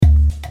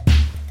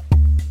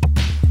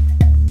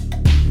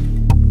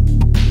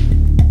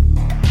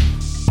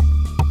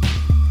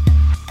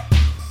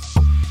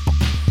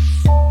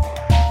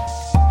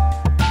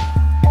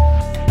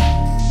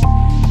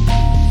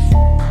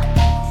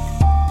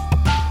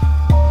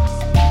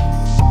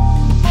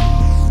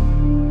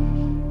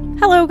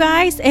Hello,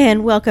 guys,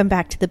 and welcome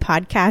back to the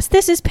podcast.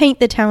 This is Paint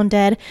the Town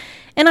Dead,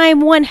 and I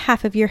am one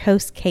half of your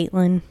host,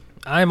 Caitlin.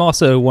 I'm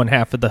also one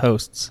half of the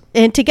hosts.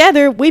 And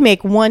together, we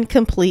make one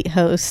complete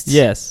host.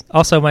 Yes.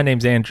 Also, my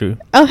name's Andrew.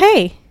 Oh,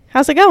 hey.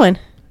 How's it going?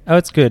 Oh,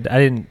 it's good. I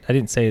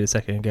didn't say it a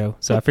second ago,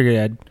 so I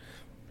figured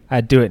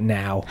I'd do it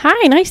now.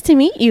 Hi, nice to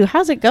meet you.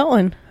 How's it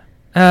going?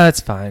 It's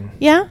fine.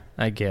 Yeah?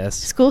 I guess.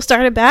 School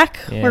started back.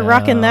 Yeah. We're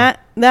rocking that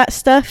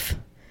stuff.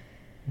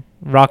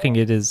 Rocking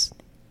it is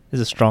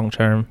a strong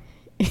term.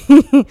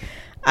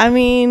 I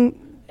mean,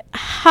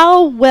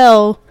 how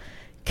well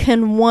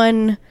can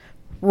one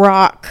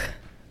rock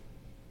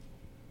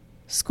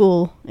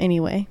school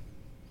anyway?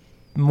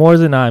 More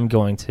than I'm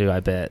going to, I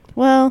bet.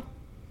 Well,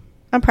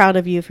 I'm proud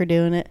of you for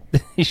doing it.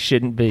 You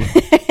shouldn't be.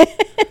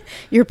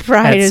 Your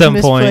pride At is some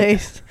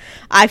misplaced.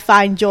 I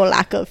find your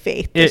lack of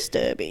faith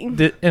disturbing.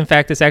 In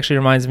fact, this actually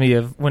reminds me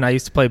of when I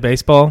used to play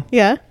baseball.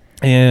 Yeah.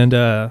 And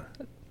this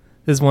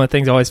is one of the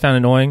things I always found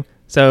annoying.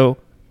 So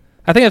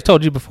I think I've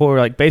told you before,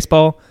 like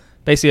baseball,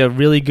 basically a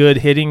really good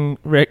hitting,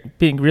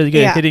 being really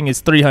good at hitting is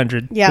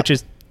 300, which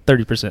is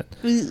 30%.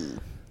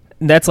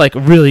 And that's like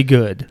really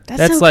good.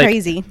 That's so like,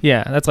 crazy.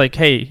 Yeah, that's like,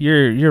 hey,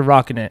 you're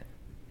rocking it.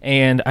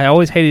 And I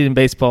always hated in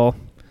baseball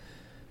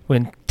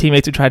when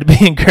teammates would try to be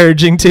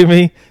encouraging to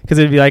me because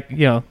it'd be like,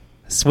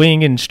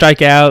 swing and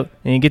strike out,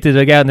 and you get to the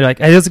dugout and they're like,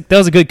 hey, that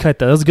was a good cut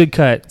though. That was a good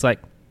cut. It's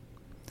like,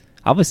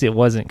 obviously it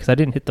wasn't because I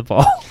didn't hit the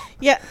ball.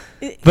 Yeah.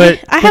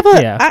 But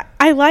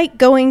I like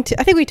going to,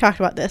 I think we talked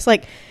about this,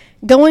 like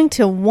going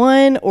to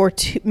one or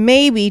two,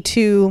 maybe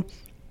two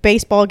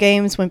baseball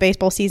games when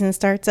baseball season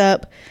starts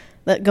up,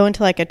 going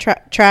to like a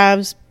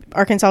Travs,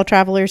 Arkansas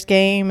Travelers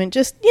game and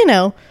just,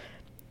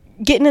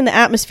 getting in the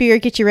atmosphere,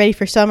 get you ready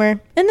for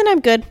summer. And then I'm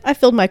good. I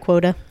filled my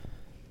quota.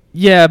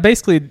 Yeah,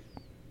 basically,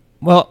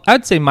 well,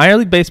 I'd say minor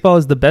league baseball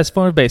is the best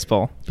form of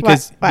baseball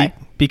because Why?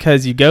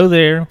 Because you go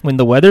there when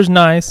the weather's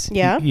nice.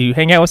 Yeah. You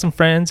hang out with some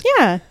friends.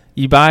 Yeah.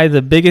 You buy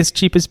the biggest,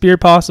 cheapest beer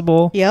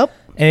possible. Yep.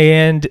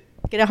 And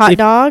get a hot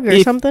dog or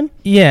something.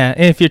 Yeah.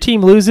 And if your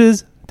team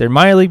loses, they're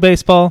minor league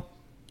baseball.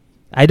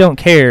 I don't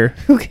care.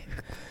 Okay.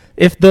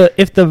 If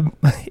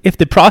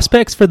the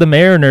prospects for the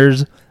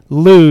Mariners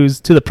lose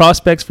to the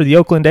prospects for the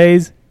Oakland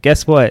A's,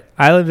 guess what?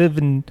 I live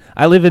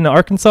in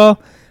Arkansas.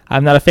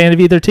 I'm not a fan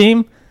of either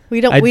team.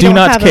 I do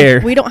not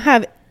care. We don't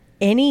have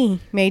any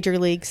major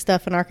league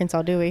stuff in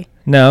Arkansas, do we?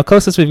 No,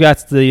 closest we've got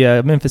is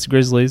the Memphis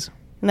Grizzlies.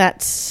 And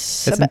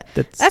that's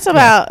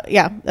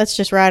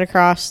just right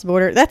across the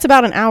border. That's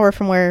about an hour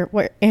from where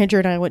Andrew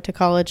and I went to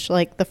college.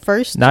 Like the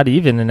first, not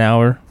even an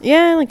hour.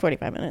 Yeah, like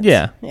 45 minutes.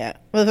 Yeah.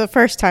 Well, the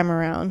first time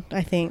around,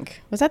 I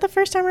think. Was that the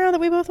first time around that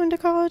we both went to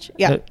college?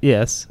 Yeah.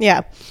 Yes.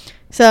 Yeah.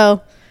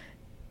 So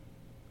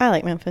I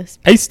like Memphis.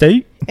 Hey,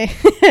 State.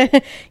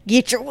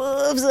 Get your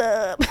wolves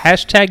up.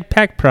 Hashtag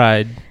Pack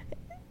Pride.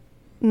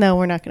 No,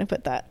 we're not going to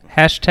put that.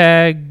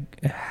 Hashtag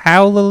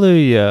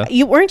Hallelujah.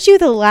 Weren't you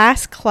the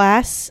last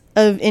class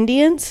of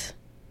Indians?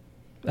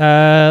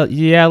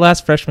 Yeah,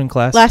 last freshman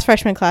class. Last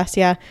freshman class,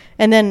 yeah.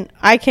 And then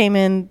I came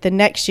in the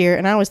next year,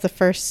 and I was the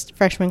first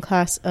freshman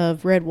class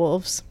of Red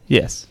Wolves.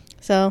 Yes.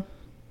 So,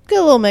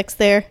 good little mix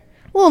there.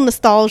 A little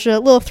nostalgia, a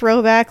little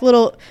throwback,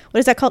 what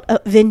is that called?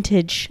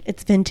 Vintage.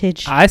 It's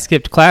vintage. I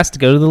skipped class to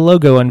go to the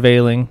logo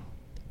unveiling.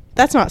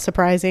 That's not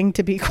surprising,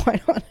 to be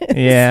quite honest.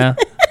 Yeah.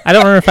 I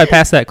don't remember if I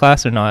passed that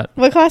class or not.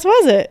 What class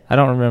was it? I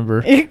don't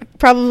remember.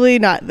 Probably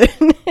not.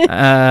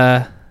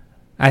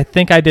 I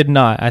think I did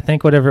not. I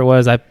think whatever it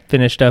was, I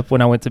finished up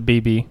when I went to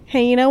BB.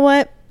 Hey, you know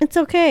what? It's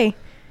okay.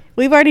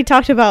 We've already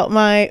talked about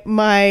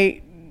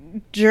my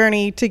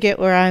journey to get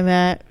where I'm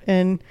at,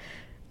 and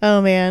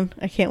oh man,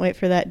 I can't wait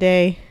for that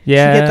day.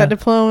 Yeah. To get that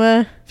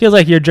diploma. Feels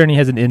like your journey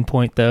has an end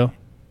point, though.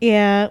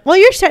 Yeah. Well,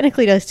 yours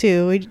technically does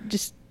too. We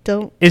just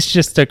don't. It's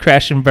just a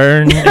crash and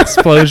burn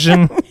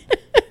explosion.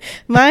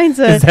 Mine's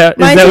is that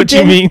what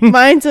you mean?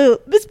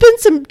 It's been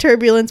some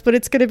turbulence, but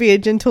it's going to be a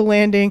gentle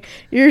landing.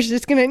 Yours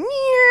just going to.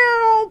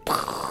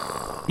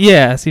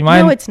 Yeah, see,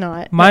 mine. No, it's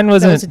not. Mine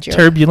wasn't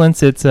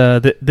turbulence. It's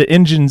the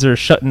engines are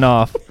shutting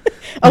off.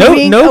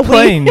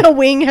 A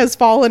wing has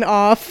fallen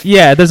off.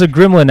 Yeah, there's a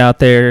gremlin out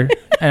there,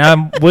 and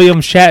I'm William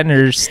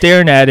Shatner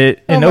staring at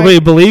it, and nobody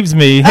believes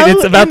me, and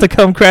it's about to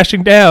come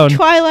crashing down.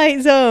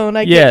 Twilight Zone.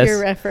 I get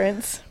your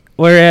reference.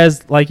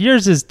 Whereas, like,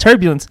 yours is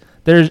turbulence.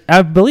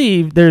 I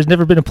believe there's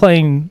never been a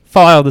plane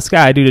fall out of the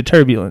sky due to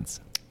turbulence.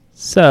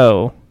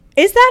 So.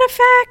 Is that a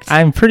fact?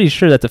 I'm pretty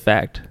sure that's a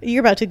fact. You're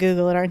about to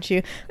Google it, aren't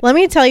you? Let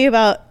me tell you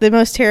about the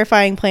most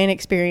terrifying plane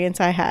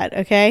experience I had,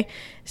 okay?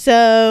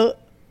 So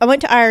I went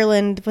to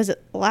Ireland. Was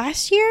it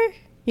last year?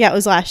 Yeah, it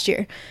was last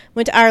year.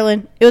 Went to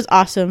Ireland. It was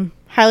awesome.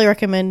 Highly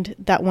recommend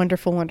that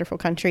wonderful, wonderful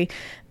country.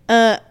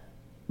 But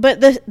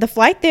the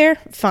flight there,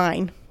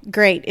 fine.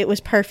 Great. It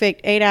was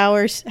perfect. 8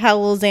 hours. Had a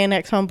little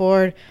Xanax on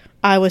board.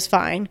 I was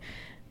fine.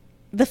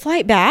 The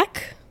flight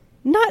back,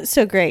 not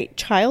so great.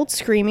 Child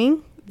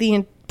screaming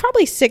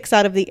probably 6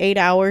 out of the 8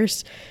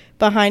 hours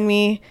behind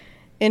me,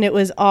 and it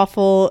was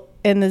awful.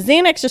 And the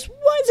Xanax just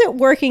wasn't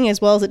working as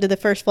well as it did the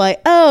first flight.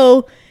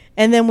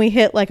 And then we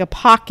hit like a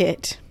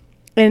pocket,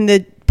 and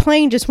the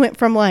plane just went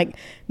from like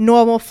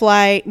normal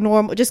flight,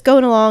 normal, just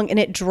going along, and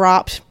it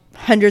dropped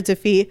hundreds of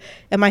feet,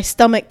 and my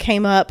stomach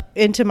came up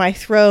into my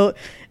throat,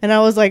 and I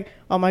was like,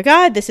 oh my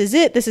God, this is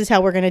it. This is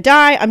how we're going to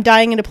die. I'm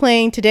dying in a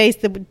plane. Today's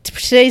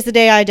the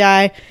day I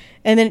die.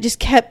 And then it just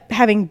kept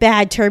having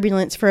bad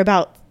turbulence for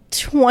about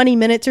 20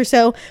 minutes or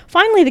so.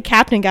 Finally, the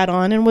captain got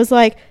on and was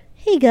like,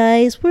 hey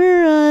guys,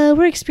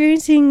 we're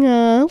experiencing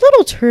a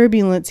little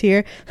turbulence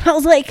here. I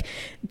was like,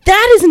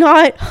 that is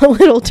not a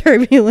little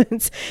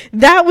turbulence.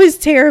 That was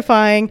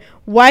terrifying.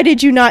 Why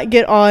did you not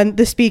get on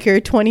the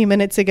speaker 20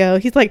 minutes ago?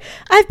 He's like,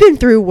 I've been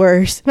through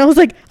worse. And I was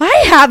like,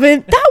 I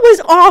haven't. That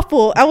was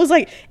awful. I was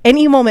like,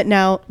 any moment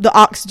now, the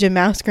oxygen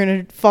mask are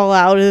going to fall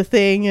out of the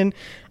thing, and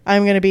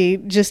I'm going to be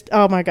just,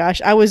 oh my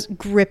gosh. I was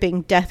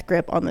gripping death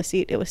grip on the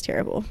seat. It was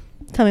terrible.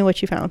 Tell me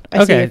what you found.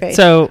 I see your face.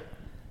 So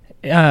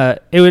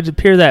it would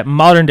appear that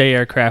modern day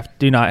aircraft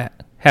do not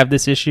have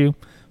this issue,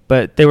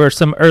 but there were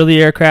some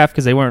early aircraft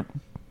because they weren't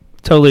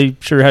totally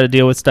sure how to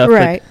deal with stuff.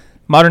 Right. But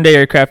modern day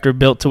aircraft are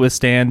built to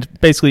withstand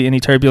basically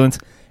any turbulence.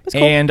 That's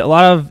cool. And a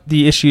lot of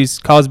the issues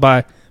caused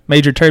by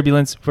major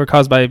turbulence were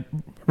caused by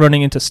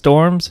running into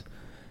storms.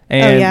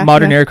 And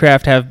modern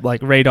aircraft have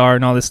like radar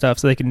and all this stuff,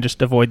 so they can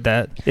just avoid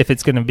that if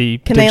it's going to be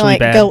potentially bad.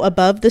 Can they go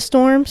above the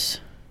storms?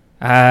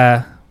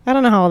 I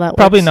don't know how all that works.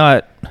 Probably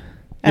not.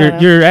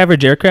 Your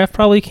average aircraft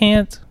probably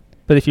can't.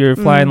 But if you're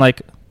flying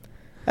like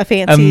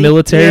a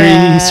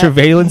military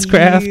surveillance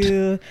craft,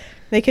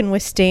 they can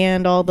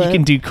withstand all the. You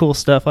can do cool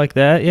stuff like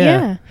that.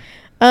 Yeah.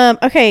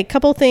 Okay.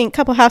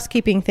 Couple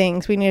housekeeping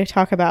things we need to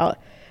talk about.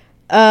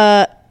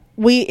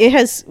 We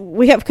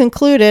have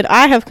concluded.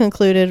 I have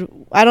concluded.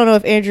 I don't know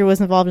if Andrew was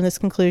involved in this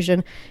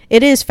conclusion.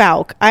 It is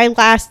Fouke.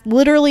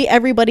 Literally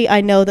everybody I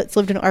know that's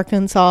lived in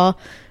Arkansas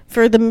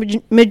for the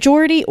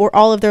majority or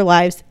all of their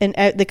lives, and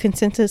the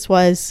consensus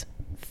was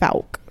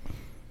Fouke.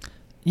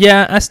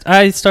 Yeah,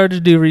 I started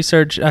to do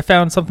research. I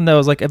found something that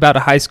was like about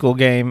a high school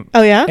game.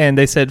 Oh yeah, and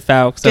they said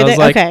Fouke. So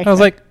I was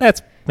like,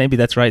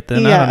 that's right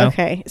then. Yeah, I don't know.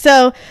 Okay.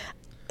 So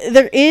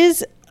there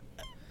is.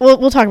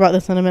 We'll talk about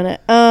this in a minute.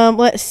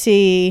 Let's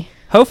see.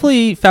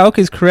 Hopefully Fouke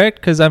is correct,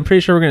 because I'm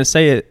pretty sure we're going to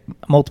say it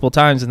multiple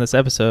times in this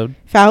episode.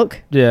 Fouke?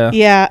 Yeah.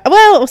 Yeah.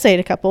 Well, we'll say it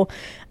a couple,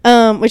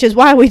 which is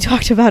why we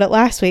talked about it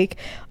last week.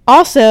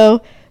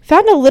 Also,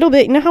 found a little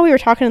bit, you know how we were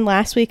talking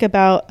last week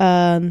about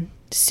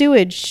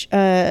sewage?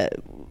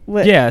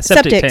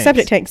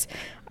 Septic tanks.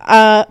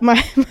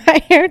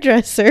 My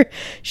hairdresser,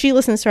 she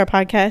listens to our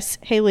podcast.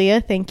 Hey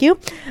Leah, thank you.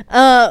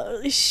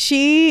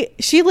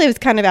 She lives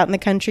kind of out in the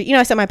country. You know,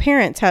 I said my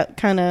parents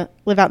kind of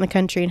live out in the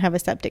country and have a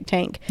septic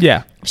tank.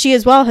 Yeah. She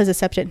as well has a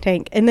septic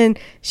tank. And then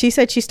she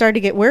said she started to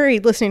get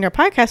worried listening to our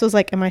podcast. Was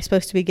like, am I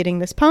supposed to be getting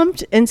this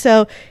pumped? And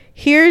so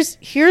here's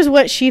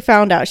what she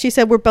found out. She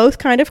said we're both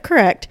kind of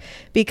correct,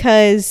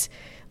 because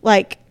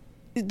like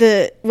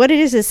what it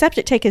is, a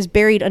septic tank is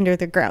buried under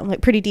the ground,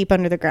 like pretty deep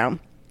under the ground.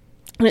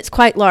 And it's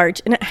quite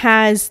large, and it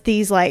has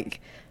these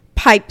like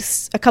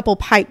pipes, a couple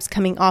pipes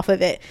coming off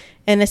of it.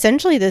 And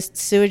essentially this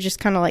sewage just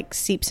kind of like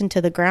seeps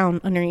into the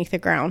ground, underneath the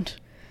ground.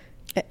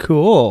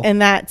 Cool.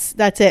 And that's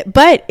it.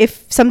 But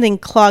if something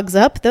clogs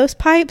up those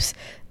pipes,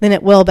 then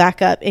it will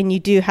back up, and you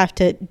do have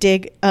to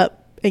dig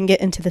up and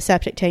get into the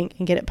septic tank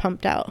and get it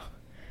pumped out.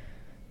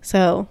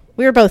 So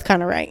we were both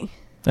kind of right.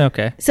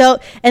 Okay. So,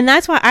 and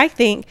that's why I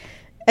think,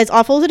 as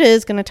awful as it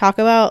is, going to talk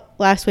about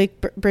last week,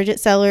 Bridget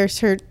Sellers,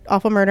 her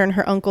awful murder, and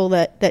her uncle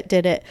that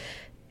did it.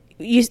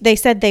 You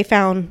said they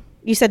found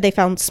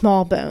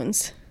small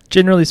bones.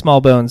 Generally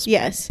small bones.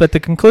 Yes. But the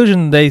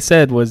conclusion they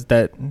said was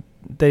that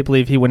they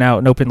believe he went out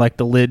and opened like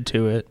the lid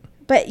to it.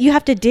 But you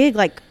have to dig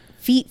like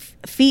feet.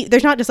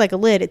 There's not just like a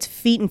lid. It's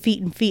feet and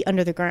feet and feet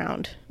under the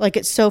ground. Like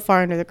it's so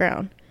far under the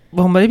ground.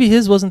 Well, maybe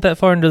his wasn't that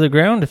far under the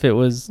ground if it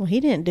was. Well, he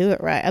didn't do it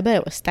right. I bet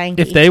it was stanky.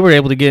 If they were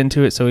able to get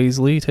into it so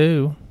easily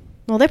too.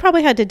 Well, they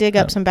probably had to dig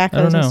up some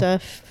backhoes and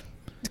stuff,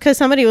 because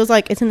somebody was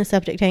like, it's in the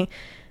septic tank.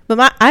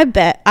 But I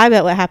bet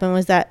what happened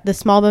was that the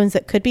small bones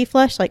that could be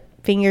flushed, like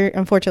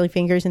unfortunately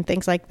fingers and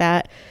things like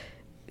that,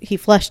 he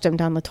flushed them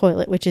down the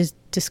toilet, which is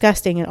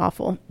disgusting and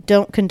awful.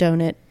 Don't condone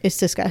it. It's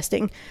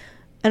disgusting.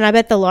 And I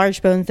bet the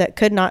large bones that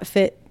could not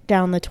fit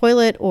down the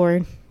toilet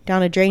or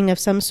down a drain of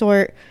some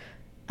sort,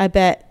 I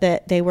bet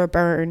that they were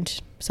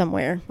burned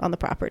somewhere on the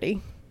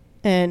property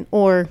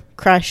or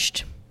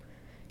crushed.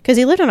 Because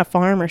he lived on a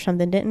farm or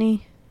something, didn't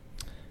he?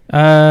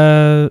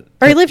 Or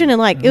he lived in it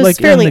was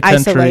fairly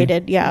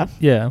isolated. Yeah.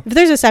 Yeah. If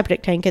there's a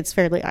septic tank, it's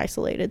fairly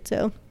isolated.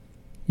 So.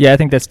 Yeah, I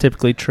think that's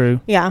typically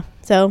true. Yeah.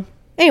 So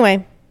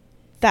anyway,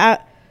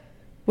 that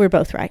we're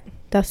both right.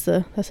 That's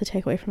the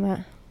takeaway from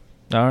that.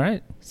 All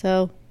right.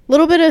 So a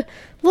little bit of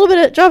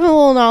dropping a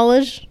little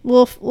knowledge,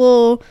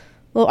 little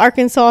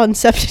Arkansas and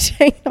septic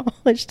tank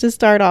knowledge to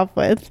start off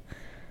with.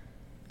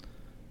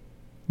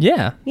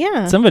 Yeah.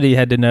 Yeah. Somebody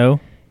had to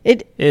know.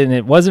 And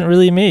it wasn't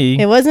really me.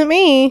 It wasn't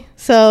me.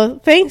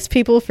 So thanks,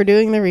 people, for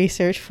doing the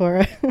research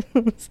for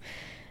us.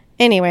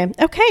 Anyway,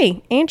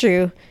 okay,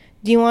 Andrew,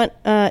 do you want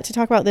to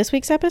talk about this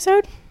week's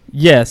episode?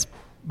 Yes.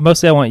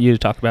 Mostly I want you to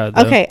talk about it,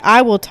 though. Okay,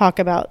 I will talk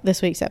about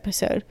this week's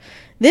episode.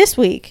 This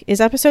week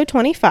is episode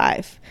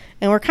 25,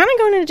 and we're kind of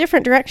going in a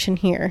different direction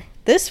here.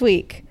 This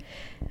week,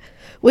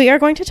 we are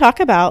going to talk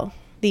about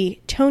the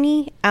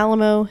Tony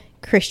Alamo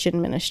Christian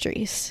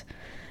Ministries,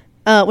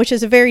 which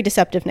is a very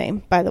deceptive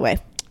name, by the way.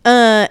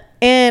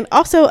 And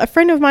also, a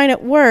friend of mine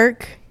at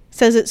work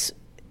says it's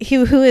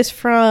who is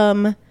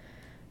from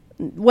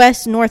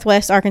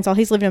northwest Arkansas.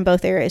 He's lived in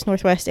both areas,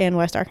 northwest and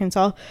west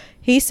Arkansas.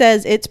 He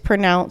says it's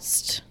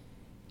pronounced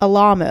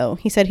Alamo.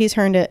 He said he's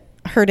heard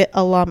it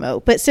Alamo,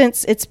 but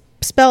since it's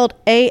spelled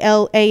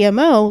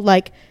Alamo,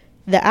 like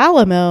the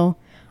Alamo,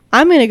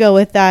 I'm going to go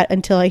with that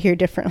until I hear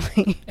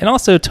differently. And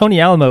also, Tony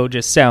Alamo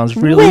just sounds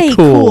really Way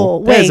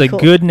cool. That way is a cool.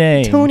 good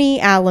name. Tony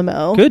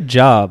Alamo. Good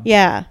job.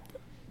 Yeah.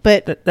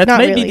 But That's not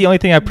maybe really. the only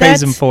thing I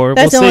praise him for.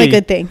 That's We'll the only see.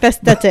 good thing. That's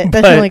it. That's But-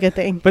 the only good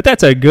thing. But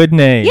that's a good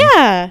name.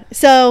 Yeah.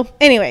 So,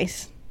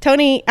 anyways,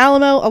 Tony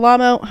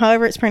Alamo,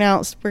 however it's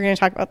pronounced, we're going to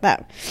talk about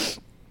that.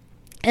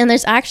 And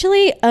there's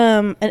actually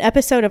an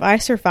episode of I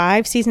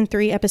Survived, season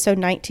 3, episode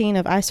 19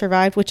 of I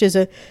Survived, which is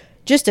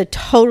just a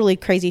totally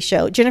crazy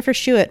show. Jennifer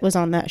Schuett was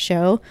on that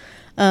show,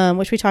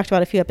 which we talked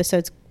about a few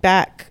episodes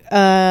back.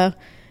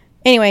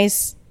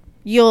 Anyways,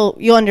 you'll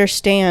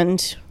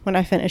understand when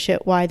I finish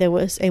it why there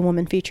was a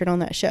woman featured on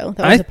that show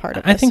that was a part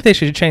of I this. think they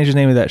should change the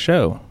name of that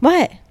show.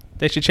 What?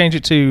 They should change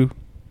it to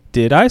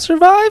Did I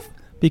Survive?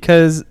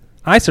 Because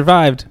I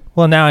survived.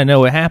 Well, now I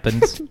know what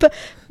happens. But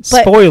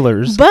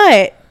Spoilers.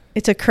 But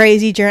it's a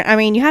crazy journey. I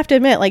mean, you have to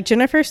admit, like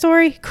Jennifer's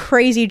story,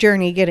 crazy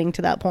journey getting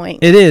to that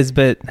point. It is,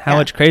 but how Yeah.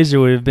 much crazier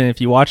would it have been if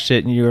you watched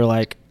it and you were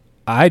like,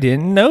 I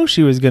didn't know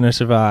she was going to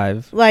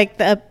survive. Like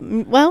I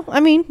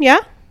mean, yeah,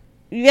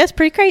 that's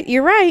pretty crazy.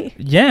 You're right.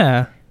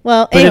 Yeah.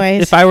 Well, But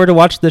anyways, if I were to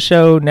watch the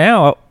show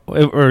now,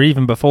 or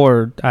even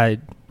before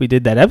we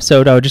did that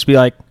episode, I would just be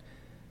like,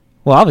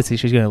 well, obviously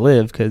she's going to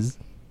live because...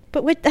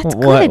 but that's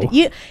Whoa.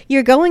 good.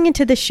 You're going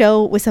into the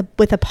show with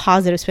a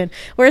positive spin.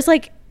 Whereas,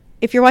 like,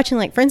 if you're watching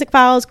like Forensic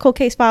Files, Cold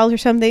Case Files, or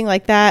something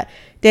like that,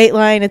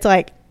 Dateline, it's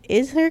like,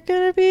 is there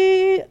gonna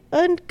be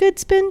a good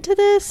spin to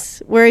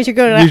this? Whereas you're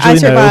going to Usually I no.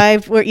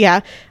 Survived,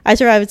 I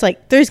Survived. It's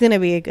like there's gonna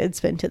be a good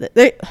spin to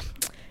this.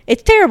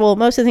 It's terrible.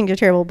 Most of the things are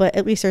terrible, but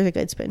at least there's a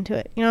good spin to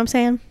it. You know what I'm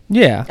saying?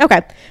 Yeah. Okay.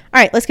 All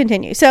right, let's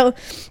continue. So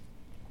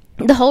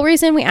the whole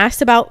reason we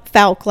asked about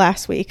Falk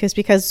last week is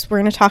because we're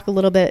going to talk a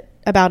little bit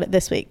about it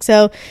this week.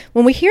 So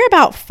when we hear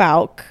about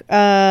Falk,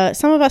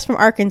 some of us from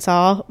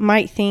Arkansas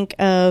might think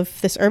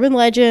of this urban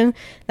legend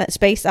that's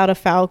based out of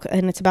Falk,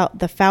 and it's about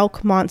the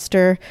Falk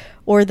monster,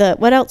 or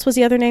what else was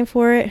the other name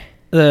for it?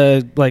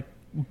 The, like,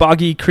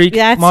 Boggy Creek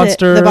That's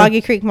monster. it. The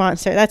Boggy Creek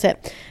monster. That's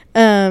it.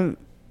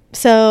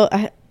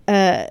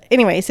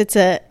 Anyways, it's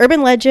a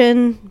urban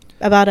legend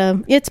about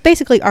it's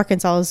basically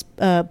Arkansas's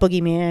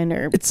boogeyman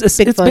or It's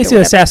Bigfoot or basically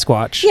a whatever.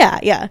 Sasquatch.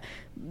 Yeah.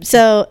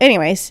 So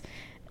anyways,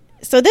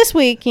 this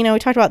week, we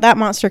talked about that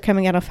monster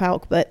coming out of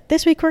Falk, but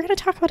this week we're going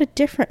to talk about a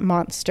different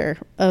monster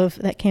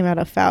that came out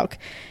of Falk.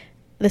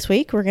 This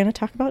week we're going to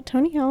talk about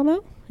Tony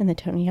Alamo and the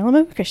Tony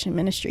Alamo Christian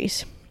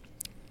Ministries.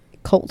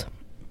 Cold.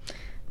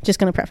 Just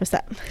going to preface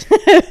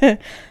that.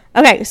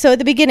 Okay, so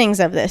the beginnings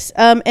of this.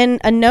 And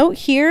a note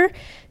here,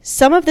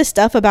 some of the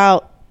stuff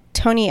about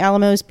Tony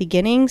Alamo's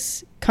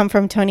beginnings come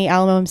from Tony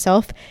Alamo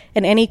himself,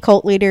 and any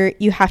cult leader,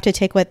 you have to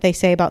take what they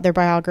say about their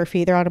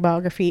biography, their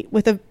autobiography,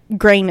 with a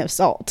grain of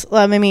salt.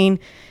 I mean,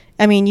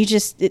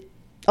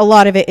 a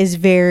lot of it is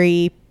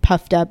very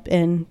puffed up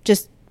and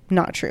just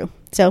not true.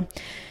 So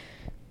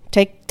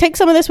take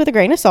some of this with a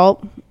grain of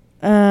salt.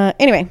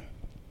 Anyway,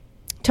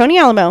 Tony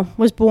Alamo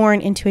was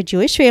born into a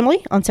Jewish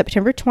family on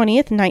September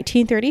 20th,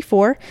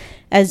 1934,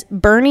 as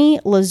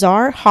Bernie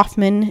Lazar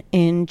Hoffman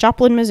in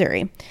Joplin,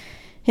 Missouri.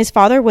 His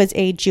father was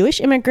a Jewish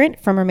immigrant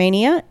from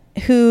Romania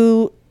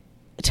who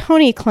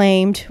Tony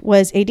claimed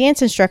was a dance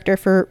instructor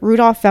for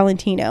Rudolph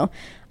Valentino.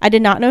 I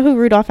did not know who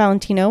Rudolph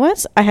Valentino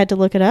was. I had to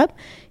look it up.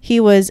 He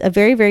was a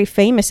very, very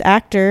famous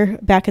actor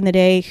back in the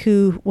day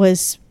who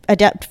was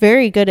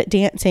very good at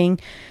dancing,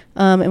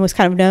 and was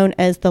kind of known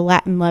as the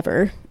Latin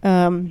Lover.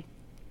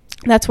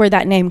 That's where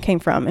that name came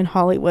from in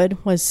Hollywood,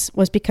 was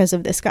because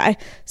of this guy.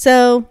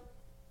 So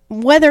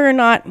whether or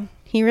not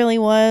he really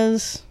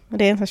was a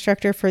dance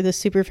instructor for this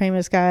super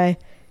famous guy,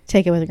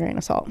 take it with a grain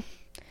of salt.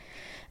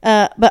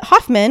 But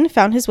Hoffman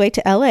found his way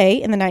to LA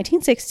in the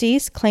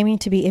 1960s, claiming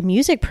to be a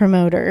music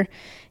promoter.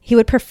 He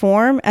would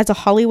perform as a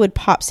Hollywood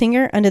pop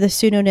singer under the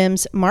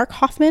pseudonyms Mark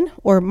Hoffman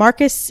or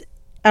Marcus.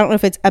 I don't know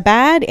if it's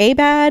Abad,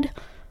 Abed.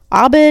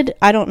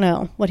 I don't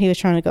know what he was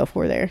trying to go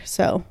for there.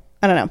 So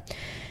I don't know.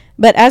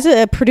 But as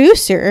a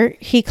producer,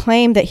 he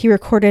claimed that he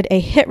recorded a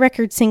hit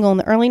record single in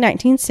the early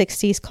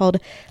 1960s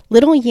called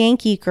Little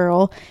Yankee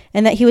Girl,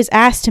 and that he was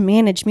asked to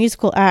manage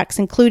musical acts,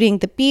 including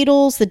the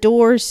Beatles, the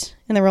Doors,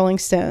 and the Rolling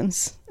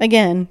Stones.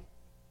 Again,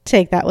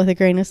 take that with a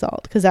grain of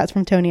salt, because that's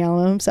from Tony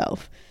Alamo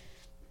himself.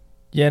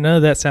 Yeah, no,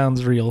 that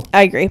sounds real.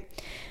 I agree.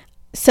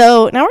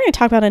 So now we're going to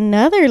talk about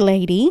another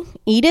lady.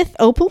 Edith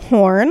Opal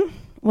Horn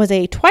was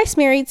a twice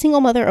married single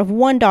mother of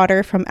one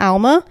daughter from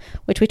Alma,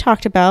 which we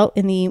talked about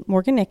in the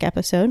Morgan Nick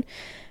episode.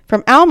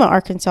 from Alma,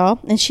 Arkansas,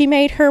 and she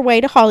made her way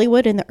to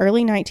Hollywood in the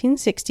early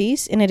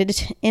 1960s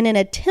in an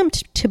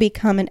attempt to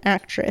become an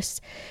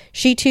actress.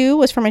 She too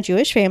was from a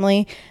Jewish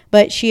family,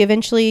 but she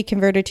eventually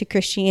converted to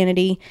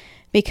Christianity,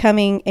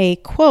 becoming a,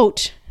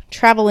 quote,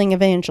 traveling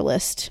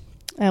evangelist.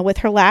 With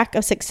her lack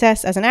of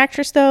success as an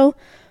actress, though,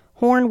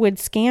 Horn would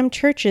scam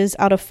churches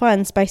out of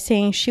funds by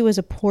saying she was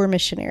a poor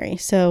missionary.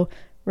 So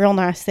real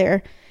nice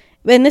there.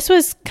 And this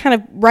was kind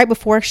of right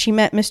before she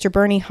met Mr.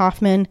 Bernie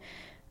Hoffman.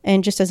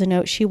 And just as a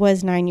note, she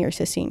was 9 years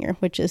his senior,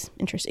 which is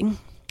interesting.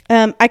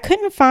 I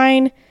couldn't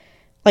find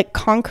like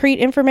concrete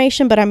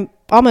information, but I'm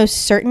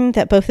almost certain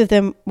that both of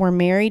them were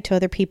married to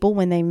other people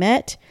when they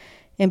met,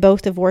 and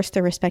both divorced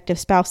their respective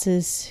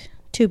spouses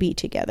to be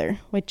together,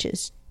 which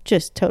is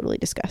just totally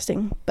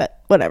disgusting,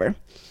 but whatever.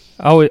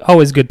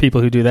 Always good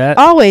people who do that.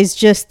 Always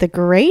just the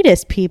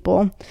greatest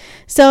people.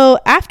 So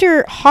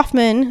after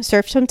Hoffman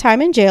served some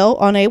time in jail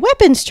on a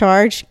weapons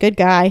charge, good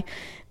guy,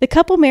 the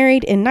couple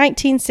married in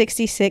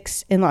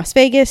 1966 in Las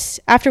Vegas,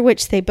 after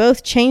which they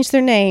both changed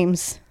their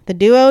names. The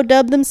duo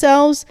dubbed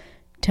themselves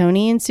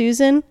Tony and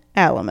Susan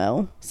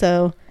Alamo.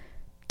 So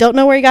don't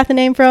know where he got the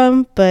name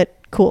from, but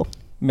cool.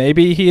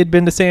 Maybe he had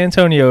been to San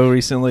Antonio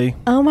recently.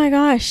 Oh my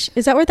gosh.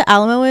 Is that where the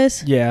Alamo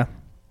is? Yeah.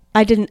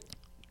 I didn't.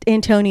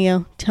 Tony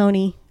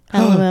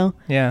Alamo.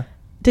 Yeah.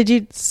 Did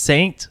you?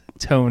 Saint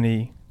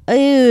Tony.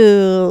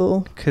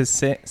 Ew. Because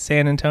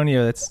San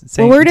Antonio, that's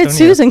Saint Well, where did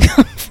Antonio. Susan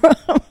come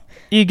from?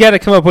 You got to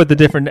come up with a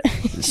different.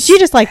 She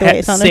just liked the way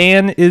it sounded.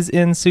 San is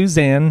in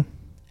Suzanne.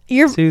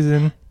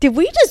 Susan. Did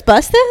we just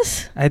bust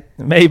this?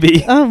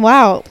 Maybe. Oh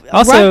wow.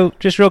 Also,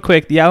 just real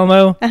quick, the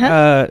Alamo.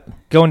 Uh-huh.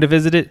 Going to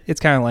visit it, it's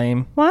kind of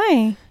lame.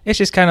 Why? It's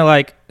just kind of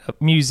like a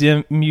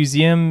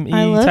museum-y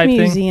I love type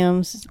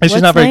museums. thing. It's What's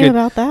just not very lame good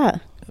about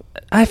that?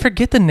 I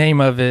forget the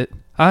name of it.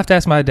 I'll have to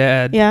ask my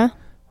dad. Yeah.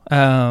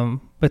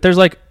 But there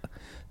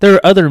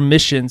are other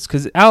missions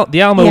because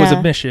the Alamo was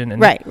a mission, and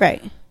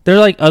right. There are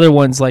like other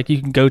ones like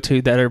you can go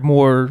to that are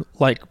more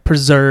like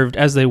preserved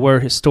as they were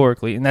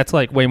historically, and that's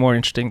like way more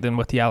interesting than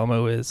what the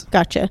Alamo is.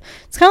 Gotcha.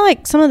 It's kind of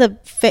like some of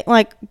the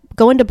like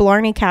going to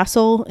Blarney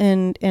Castle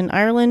in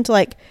Ireland.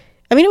 Like,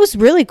 I mean, it was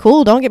really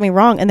cool. Don't get me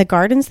wrong, and the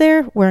gardens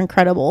there were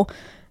incredible.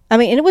 I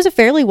mean, and it was a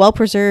fairly well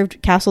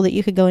preserved castle that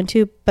you could go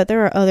into, but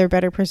there are other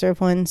better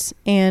preserved ones.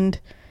 And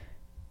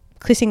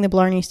kissing the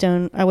Blarney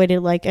Stone, I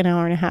waited like an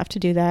hour and a half to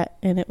do that,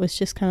 and it was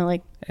just kind of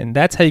like. And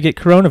that's how you get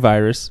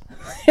coronavirus.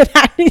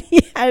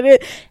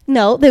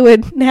 No, they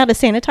had a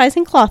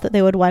sanitizing cloth that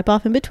they would wipe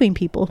off in between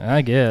people.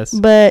 I guess.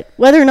 But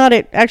whether or not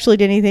it actually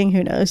did anything,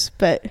 who knows?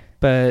 But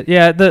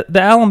yeah, the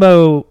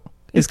Alamo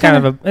is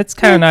kind of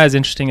not as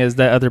interesting as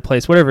that other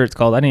place, whatever it's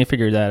called. I need to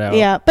figure that out.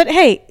 Yeah, but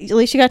hey, at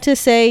least you got to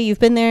say you've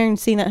been there and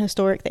seen that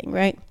historic thing,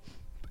 right?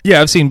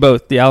 Yeah, I've seen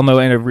both the Alamo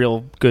and a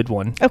real good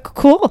one. Oh,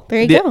 cool.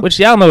 There you go. Which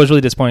the Alamo was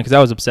really disappointing because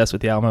I was obsessed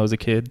with the Alamo as a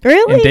kid.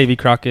 Really? And Davy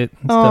Crockett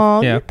and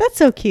stuff. Yeah. That's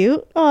so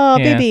cute. Oh,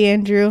 Yeah. baby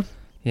Andrew.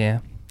 Yeah.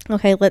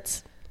 Okay,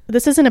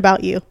 this isn't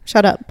about you.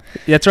 Shut up.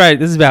 That's right.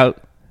 This is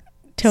about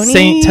Tony.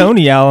 Saint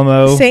Tony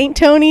Alamo. Saint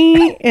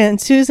Tony and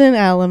Susan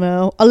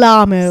Alamo.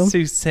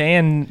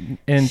 San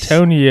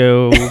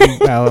Antonio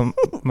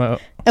Alamo.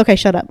 Okay,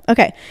 shut up.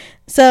 Okay.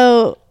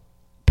 So,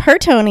 per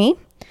Tony,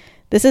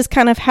 this is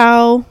kind of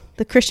how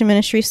the Christian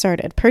ministry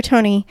started. Per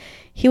Tony,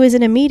 he was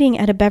in a meeting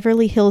at a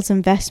Beverly Hills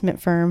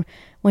investment firm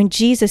when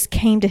Jesus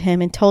came to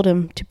him and told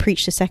him to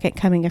preach the second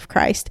coming of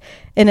Christ.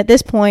 And at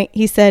this point,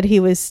 he said he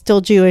was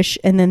still Jewish,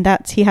 and then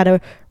he had a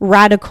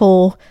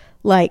radical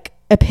like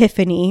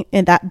epiphany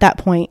at that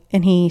point,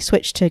 and he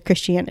switched to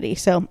Christianity.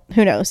 So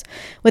who knows?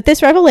 With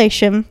this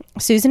revelation,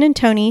 Susan and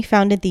Tony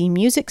founded the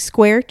Music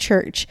Square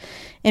Church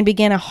and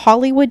began a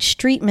Hollywood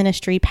street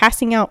ministry,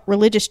 passing out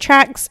religious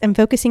tracts and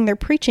focusing their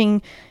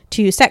preaching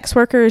to sex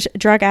workers,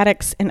 drug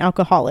addicts, and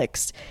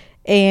alcoholics.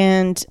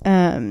 And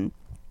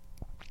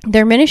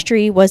their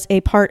ministry was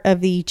a part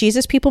of the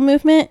Jesus People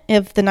movement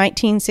of the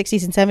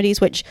 1960s and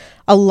 70s, which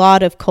a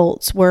lot of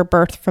cults were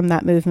birthed from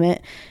that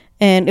movement.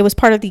 And it was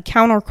part of the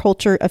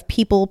counterculture of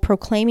people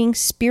proclaiming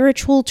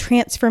spiritual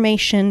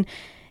transformation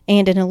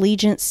and an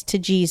allegiance to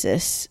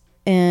Jesus.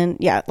 And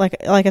yeah, like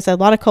I said, a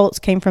lot of cults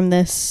came from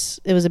this.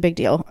 It was a big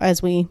deal.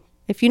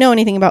 If you know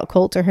anything about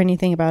cults or heard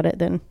anything about it,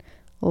 then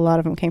a lot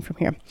of them came from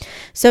here.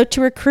 So to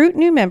recruit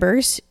new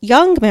members,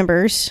 young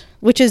members,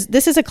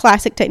 this is a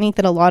classic technique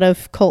that a lot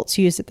of cults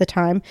used at the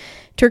time.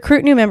 To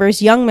recruit new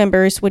members, young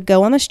members would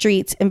go on the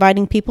streets,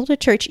 inviting people to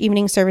church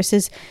evening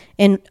services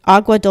in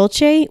Agua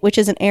Dulce, which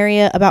is an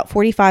area about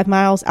 45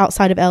 miles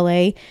outside of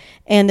LA.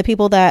 And the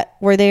people that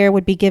were there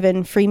would be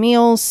given free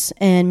meals,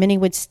 and many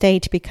would stay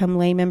to become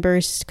lay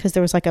members because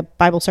there was like a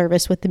Bible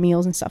service with the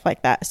meals and stuff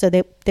like that. So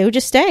they would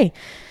just stay.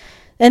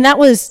 And that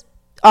was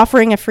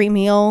offering a free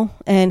meal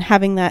and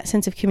having that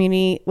sense of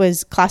community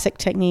was classic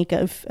technique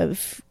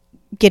of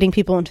getting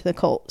people into the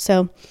cult.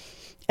 So,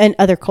 and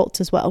other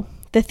cults as well.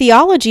 The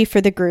theology for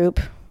the group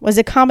was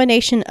a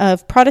combination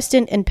of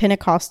Protestant and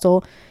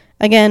Pentecostal,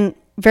 again,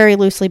 very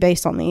loosely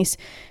based on these.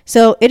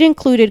 So it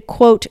included,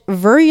 quote,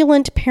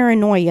 virulent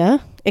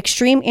paranoia,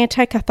 extreme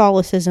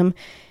anti-Catholicism,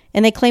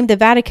 And they claimed the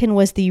Vatican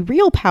was the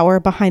real power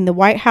behind the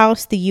White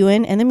House, the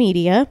UN, and the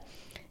media.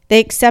 They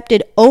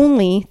accepted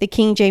only the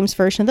King James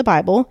Version of the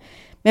Bible.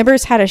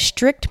 Members had a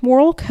strict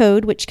moral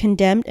code which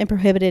condemned and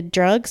prohibited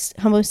drugs,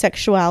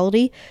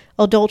 homosexuality,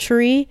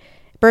 adultery,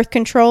 birth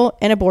control,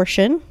 and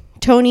abortion.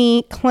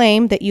 Tony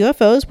claimed that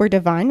UFOs were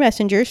divine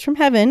messengers from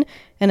heaven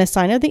and a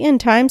sign of the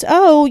end times.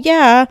 Oh,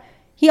 yeah.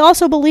 He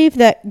also believed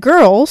that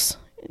girls,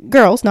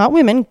 not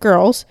women,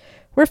 girls,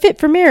 were fit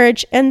for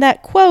marriage and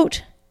that,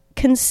 quote,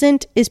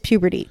 consent is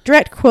puberty.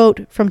 Direct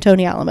quote from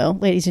Tony Alamo,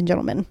 ladies and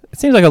gentlemen. It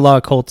seems like a lot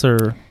of cults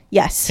are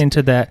Yes.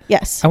 into that.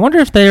 Yes. I wonder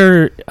if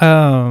they're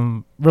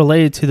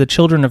related to the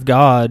Children of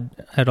God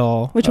at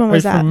all. Which one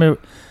was that?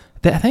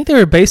 I think they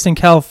were based in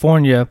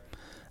California,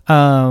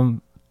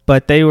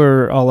 but they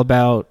were all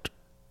about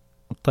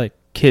like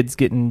kids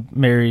getting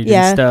married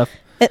and stuff.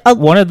 A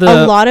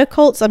lot of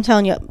cults, I'm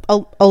telling you,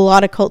 a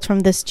lot of cults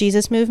from this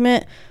Jesus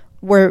movement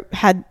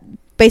had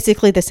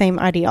basically the same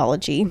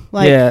ideology.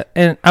 Like, yeah,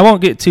 and I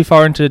won't get too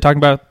far into talking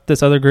about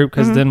this other group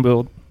because then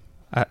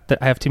I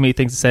have too many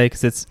things to say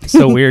because it's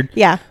so weird.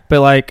 Yeah. But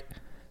like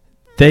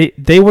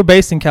they were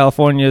based in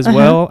California as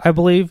well, I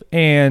believe,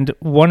 and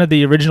one of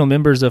the original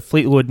members of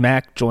Fleetwood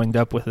Mac joined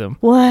up with them.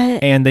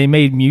 What? And they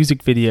made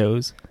music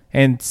videos,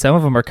 and some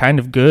of them are kind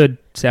of good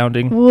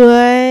sounding.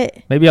 What?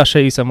 Maybe I'll show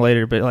you some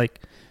later, but like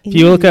if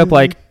you look up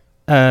like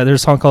there's a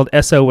song called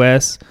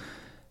SOS,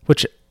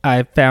 which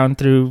I found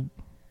through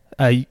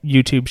a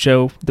YouTube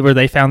show where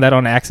they found that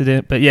on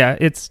accident. But yeah,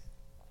 it's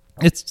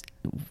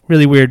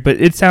really weird, but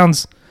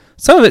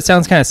some of it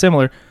sounds kind of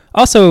similar.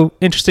 Also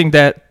interesting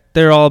that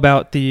they're all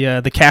about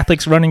the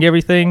Catholics running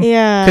everything.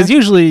 Yeah. Because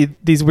usually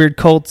these weird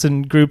cults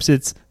and groups,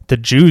 it's the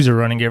Jews are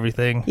running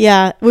everything.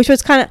 Yeah, which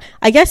was kind of,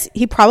 I guess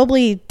he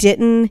probably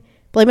didn't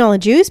blame it on the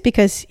Jews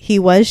because he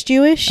was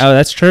Jewish. Oh,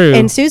 that's true.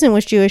 And Susan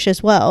was Jewish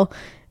as well.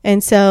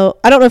 And so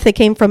I don't know if they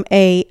came from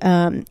a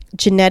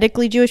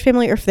genetically Jewish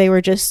family or if they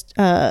were just,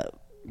 like,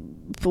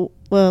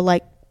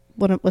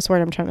 what's the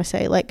word I'm trying to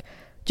say? Like,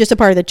 just a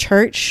part of the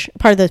church,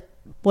 part of the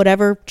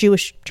whatever,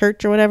 Jewish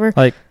church or whatever.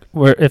 Like,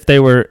 if they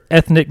were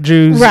ethnic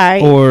Jews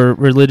or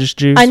religious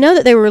Jews. I know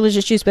that they were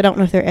religious Jews, but I don't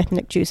know if they're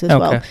ethnic Jews as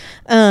well.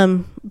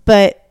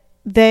 But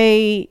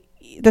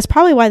that's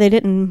probably why they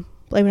didn't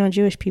blame it on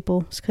Jewish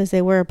people, because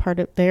they are a part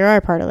of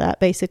that,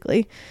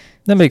 basically.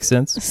 That makes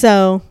sense.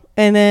 So,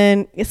 and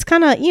then it's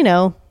kind of,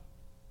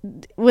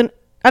 when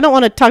I don't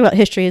want to talk about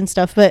history and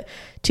stuff, but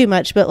too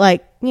much, but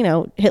like,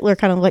 Hitler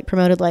kind of like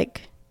promoted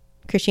like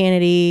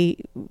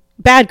Christianity,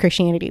 bad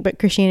Christianity, but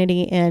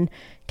Christianity and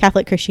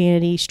Catholic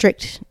Christianity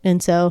strict.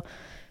 And so,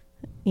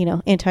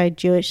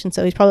 anti-Jewish. And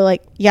so he's probably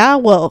like, yeah,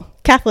 well,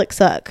 Catholics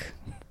suck.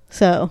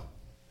 So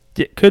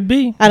it could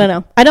be. I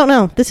don't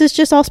know. This is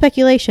just all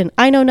speculation.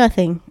 I know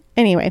nothing.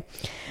 Anyway,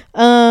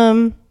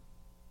 so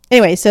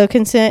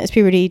consent is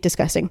puberty,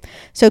 disgusting.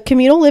 So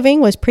communal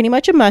living was pretty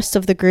much a must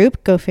of the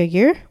group. Go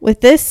figure.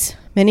 With this,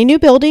 many new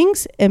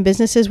buildings and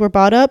businesses were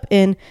bought up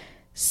in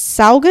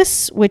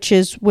Saugus, which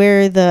is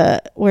where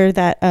that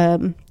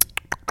Agua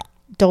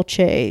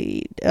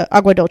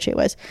Dulce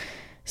was.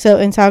 So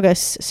in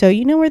Saugus. So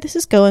you know where this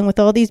is going with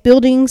all these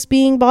buildings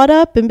being bought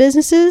up and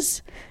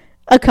businesses?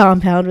 A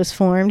compound was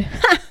formed.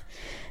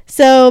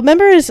 So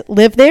members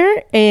lived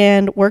there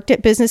and worked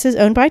at businesses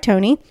owned by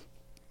Tony.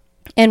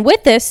 And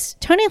with this,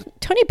 Tony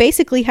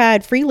basically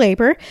had free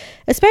labor,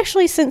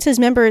 especially since his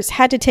members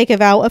had to take a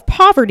vow of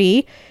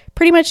poverty,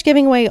 pretty much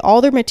giving away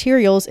all their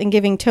materials and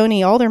giving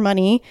Tony all their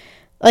money.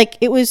 Like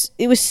it was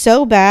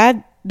so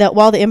bad that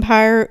while the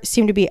empire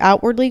seemed to be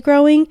outwardly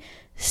growing,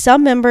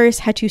 some members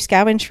had to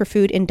scavenge for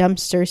food in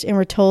dumpsters and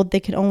were told they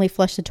could only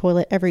flush the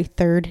toilet every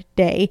third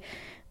day.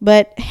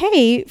 But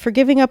hey, for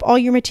giving up all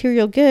your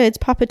material goods,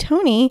 Papa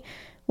Tony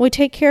would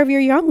take care of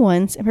your young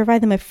ones and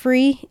provide them a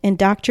free,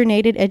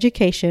 indoctrinated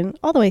education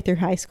all the way through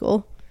high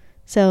school.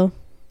 So,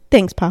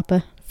 thanks,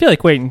 Papa. I feel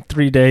like waiting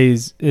 3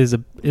 days is a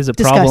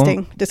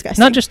problem.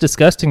 Disgusting. Not just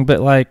disgusting, but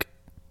like,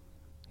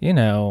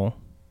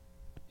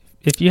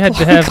 if you had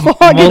to have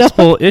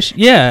multiple issues,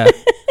 yeah.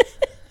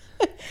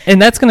 And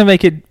that's going to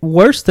make it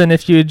worse than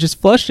if you had just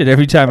flushed it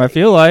every time, I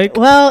feel like.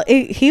 Well,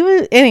 he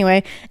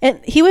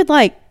would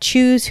like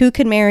choose who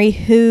could marry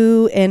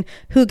who and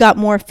who got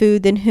more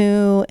food than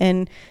who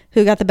and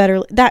who got the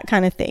better, that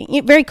kind of thing.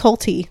 Very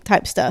culty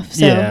type stuff.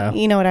 So, yeah.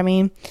 You know what I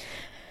mean?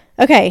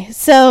 Okay,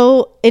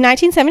 so in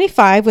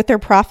 1975, with their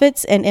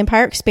profits and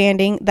empire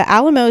expanding, the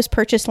Alamos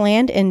purchased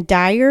land in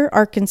Dyer,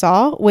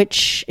 Arkansas,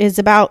 which is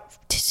about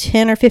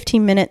 10 or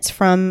 15 minutes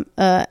from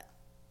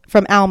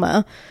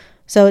Alma.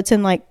 So it's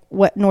in like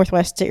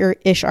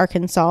northwest-ish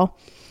Arkansas.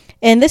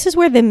 And this is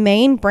where the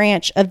main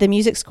branch of the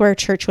Music Square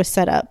Church was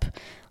set up.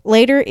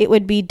 Later, it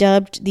would be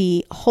dubbed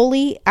the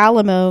Holy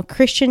Alamo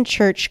Christian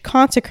Church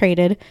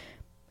Consecrated,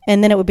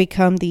 and then it would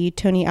become the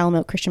Tony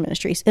Alamo Christian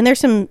Ministries. And there's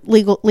some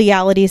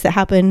legalities that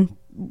happened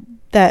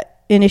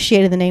that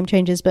initiated the name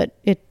changes, but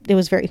it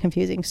was very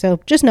confusing. So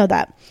just know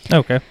that.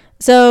 Okay.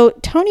 So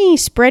Tony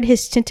spread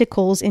his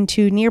tentacles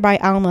into nearby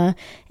Alma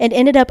and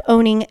ended up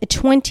owning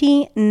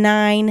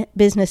 29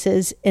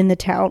 businesses in the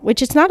town,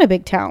 which is not a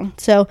big town.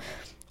 So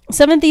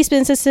Some of these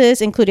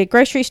businesses included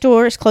grocery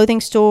stores,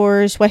 clothing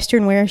stores,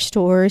 Western wear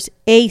stores,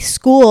 a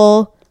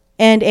school,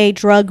 and a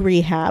drug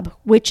rehab,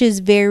 which is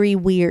very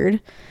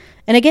weird.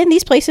 And again,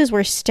 these places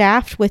were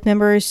staffed with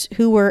members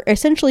who were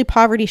essentially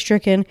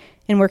poverty-stricken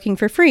and working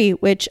for free,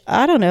 which,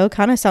 I don't know,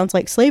 kind of sounds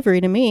like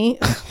slavery to me.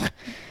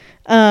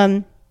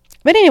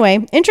 But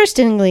anyway,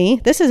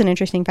 interestingly, this is an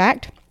interesting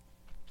fact.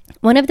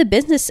 One of the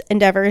business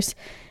endeavors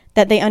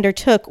that they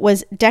undertook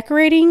was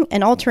decorating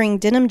and altering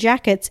denim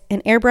jackets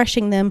and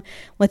airbrushing them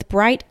with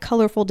bright,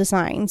 colorful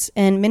designs.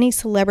 And many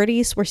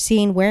celebrities were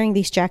seen wearing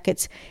these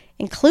jackets,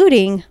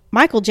 including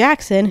Michael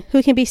Jackson,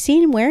 who can be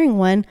seen wearing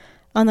one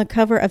on the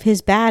cover of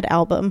his Bad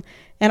album.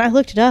 And I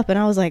looked it up and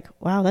I was like,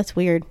 wow, that's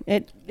weird.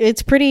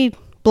 It's pretty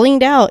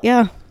blinged out.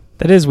 Yeah.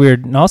 That is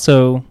weird. And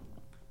also,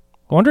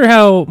 I wonder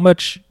how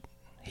much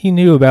he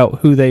knew about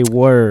who they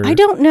were. I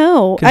don't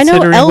know. I know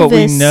Considering Elvis. what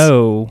we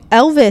know.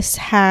 Elvis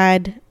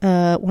had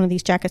one of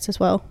these jackets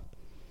as well.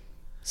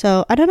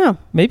 So I don't know.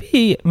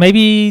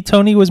 Maybe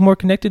Tony was more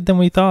connected than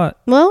we thought.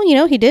 Well,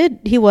 he did.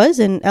 He was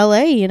in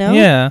L.A.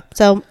 Yeah.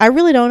 So I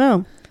really don't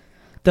know.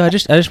 Though I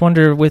just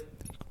wonder with,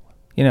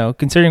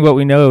 considering what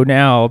we know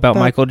now about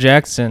Michael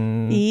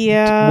Jackson.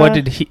 Yeah. What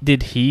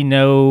did he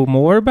know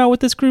more about what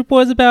this group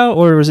was about,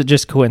 or was it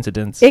just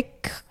coincidence? I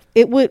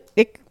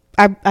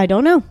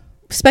don't know.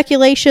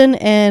 Speculation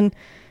and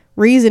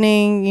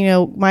reasoning,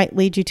 might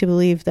lead you to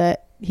believe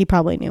that he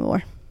probably knew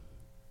more.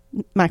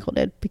 Michael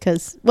did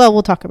because, well,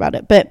 we'll talk about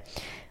it. But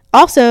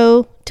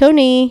also,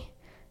 Tony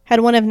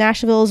had one of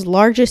Nashville's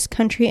largest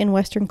country and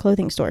Western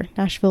clothing store,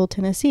 Nashville,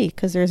 Tennessee,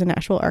 because there's a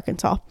Nashville,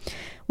 Arkansas.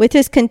 With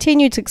his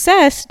continued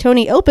success,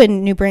 Tony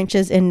opened new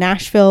branches in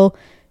Nashville,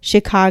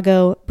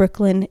 Chicago,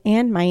 Brooklyn,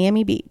 and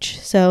Miami Beach.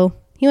 So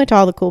he went to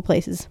all the cool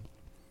places.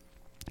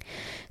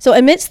 So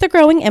amidst the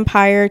growing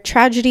empire,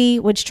 tragedy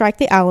would strike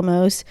the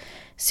Alamos.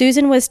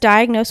 Susan was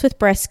diagnosed with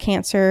breast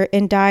cancer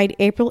and died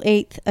April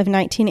 8th of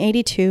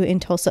 1982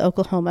 in Tulsa,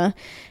 Oklahoma.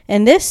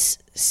 And this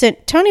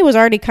sent, Tony was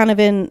already kind of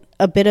in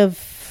a bit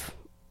of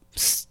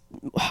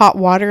hot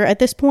water at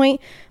this point,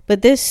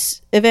 but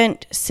this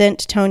event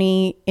sent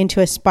Tony into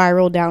a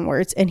spiral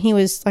downwards. And he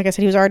was, like I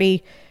said, he was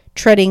already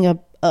treading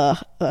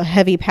a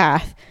heavy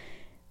path,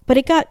 but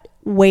it got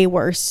way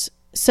worse.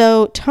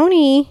 So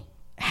Tony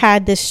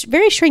had this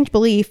very strange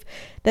belief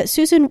that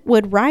Susan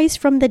would rise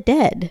from the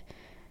dead.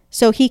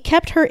 So he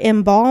kept her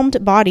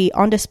embalmed body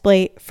on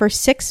display for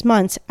 6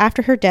 months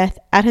after her death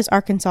at his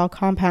Arkansas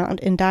compound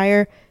in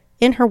Dyer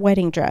in her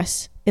wedding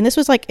dress. And this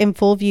was like in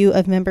full view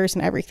of members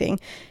and everything.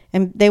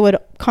 And they would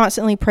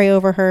constantly pray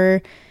over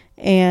her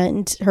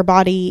and her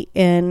body,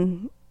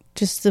 and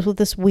just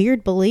this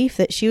weird belief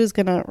that she was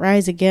going to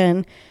rise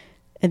again.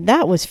 And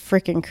that was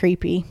freaking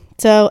creepy.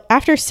 So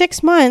after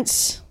 6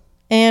 months,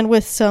 and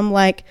with some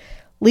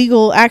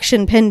legal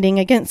action pending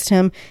against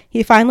him,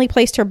 he finally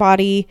placed her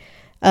body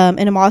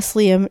in a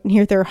mausoleum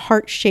near their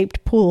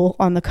heart-shaped pool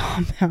on the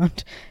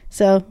compound.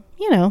 So,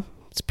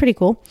 it's pretty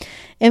cool.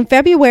 In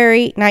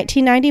February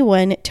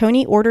 1991,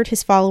 Tony ordered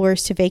his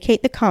followers to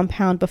vacate the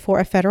compound before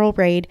a federal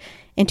raid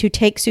and to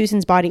take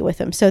Susan's body with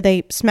them. So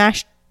they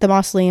smashed the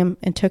mausoleum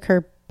and took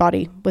her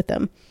body with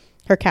them,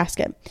 her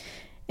casket.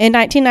 In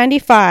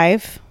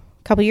 1995,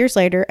 a couple years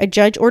later, a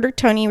judge ordered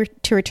Tony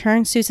to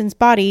return Susan's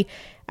body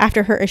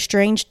after her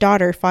estranged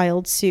daughter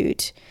filed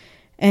suit.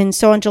 And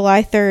so on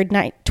July 23rd,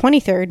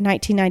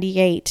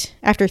 1998,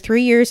 after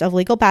 3 years of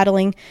legal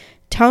battling,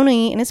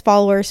 Tony and his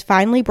followers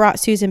finally brought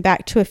Susan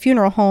back to a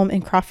funeral home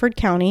in Crawford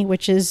County,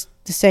 which is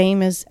the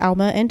same as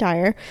Alma and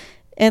Dyer.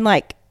 And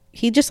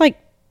he just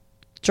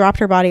dropped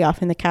her body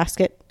off in the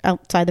casket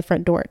outside the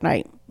front door at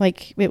night.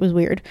 It was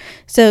weird.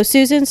 So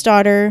Susan's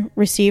daughter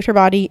received her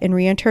body and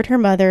reinterred her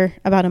mother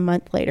about a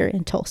month later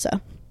in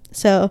Tulsa.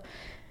 So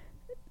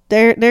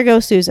there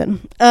goes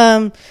Susan.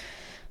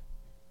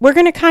 We're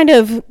going to kind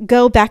of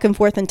go back and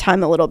forth in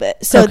time a little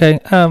bit. So okay.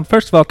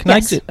 First of all,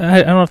 yes.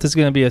 I don't know if this is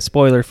going to be a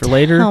spoiler for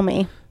later. Tell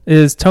me.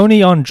 Is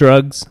Tony on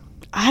drugs?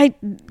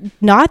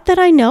 Not that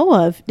I know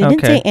of. They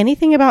didn't say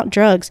anything about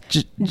drugs.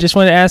 Just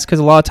wanted to ask, because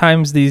a lot of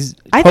times these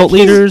cult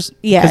leaders,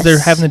 because they're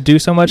having to do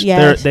so much,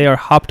 they are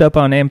hopped up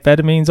on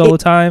amphetamines all the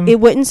time. It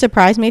wouldn't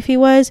surprise me if he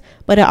was,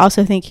 but I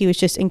also think he was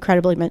just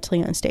incredibly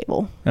mentally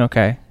unstable.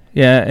 Okay.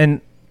 Yeah,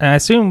 and I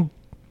assume...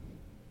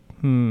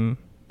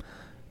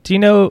 Do you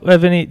know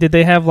of any... Did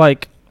they have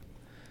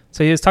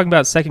So he was talking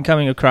about Second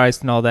Coming of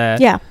Christ and all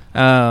that. Yeah.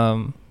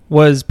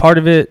 Was part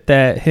of it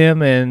that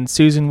him and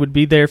Susan would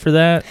be there for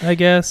that, I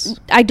guess?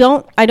 I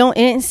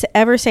didn't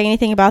ever say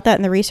anything about that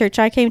in the research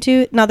I came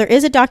to. Now, there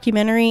is a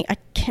documentary. I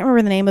can't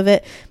remember the name of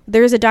it.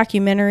 There is a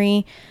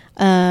documentary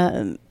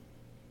that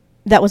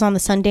was on the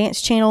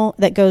Sundance Channel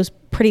that goes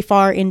pretty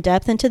far in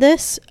depth into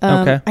this.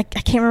 Okay. I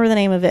can't remember the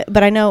name of it,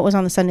 but I know it was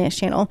on the Sundance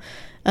Channel.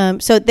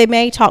 So they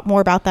may talk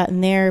more about that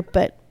in there,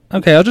 but...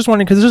 Okay, I was just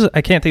wondering, because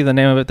I can't think of the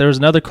name of it. There was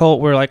another cult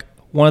where,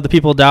 one of the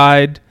people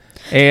died,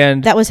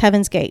 and... That was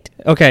Heaven's Gate.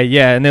 Okay,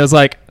 yeah, and it was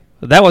that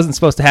wasn't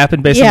supposed to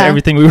happen based on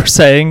everything we were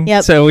saying.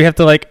 Yep. So we have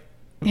to,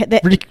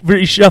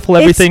 reshuffle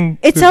everything.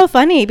 It's so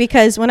funny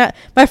because when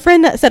my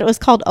friend that said it was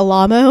called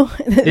Alamo,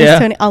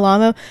 Tony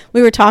Alamo,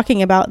 we were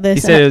talking about this.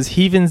 He said it was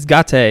Heaven's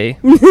Gate.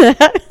 No.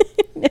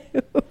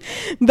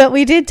 But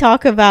we did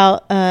talk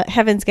about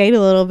Heaven's Gate a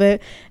little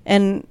bit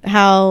and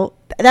how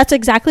that's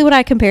exactly what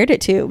I compared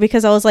it to,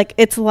 because I was like,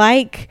 it's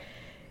like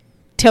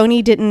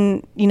Tony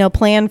didn't,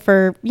 plan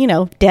for,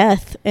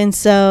 death. And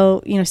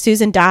so,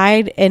 Susan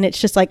died, and it's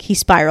just like he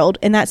spiraled.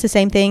 And that's the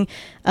same thing.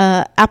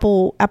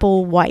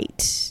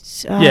 Applewhite.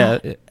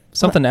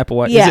 Something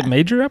Applewhite. Yeah. Is it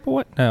Major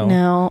Applewhite?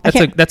 No.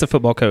 That's a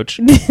football coach.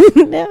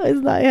 No, it's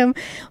not him.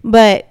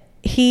 But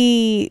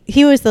he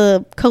was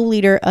the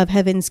co-leader of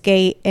Heaven's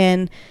Gate,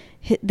 and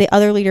the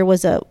other leader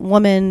was a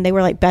woman. They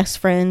were like best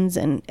friends,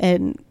 and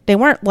they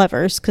weren't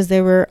lovers because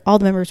all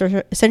the members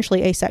were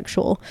essentially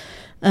asexual.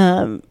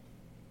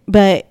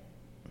 But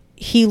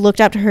he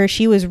looked up to her.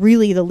 She was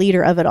really the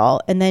leader of it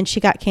all. And then she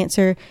got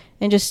cancer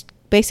and just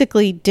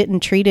basically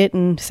didn't treat it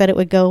and said it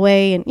would go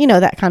away, and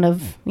that kind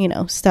of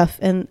stuff.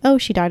 And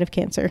she died of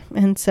cancer.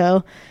 And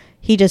so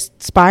he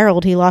just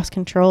spiraled. He lost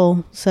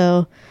control.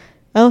 So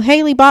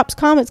Haley Bop's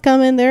comet's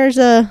coming. There's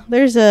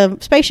a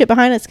spaceship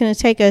behind us going to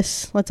take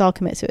us. Let's all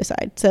commit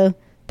suicide. So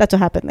that's what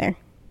happened there.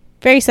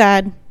 Very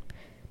sad.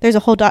 There's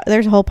a whole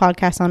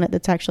podcast on it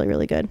that's actually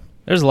really good.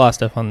 There's a lot of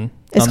stuff on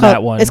called,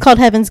 that one. It's called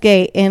Heaven's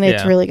Gate, and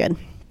it's really good.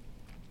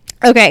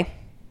 Okay,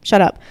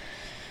 shut up.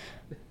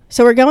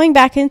 So we're going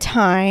back in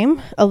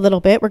time a little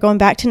bit. We're going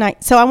back to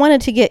So I wanted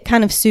to get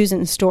kind of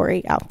Susan's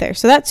story out there.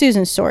 So that's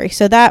Susan's story.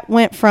 So that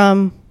went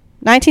from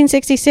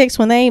 1966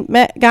 when they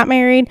got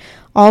married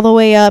all the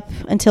way up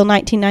until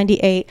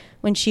 1998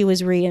 when she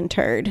was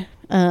reinterred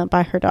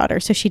by her daughter.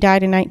 So she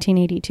died in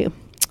 1982.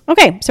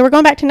 Okay, so we're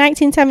going back to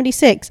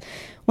 1976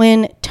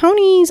 when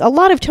a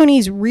lot of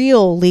Tony's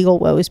real legal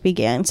woes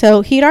began.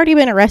 So he'd already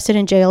been arrested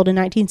and jailed in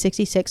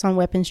 1966 on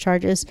weapons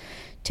charges.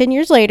 10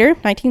 years later,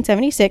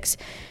 1976,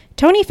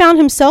 Tony found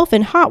himself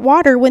in hot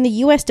water when the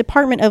U.S.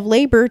 Department of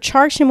Labor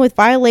charged him with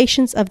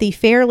violations of the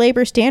Fair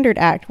Labor Standard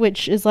Act,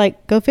 which is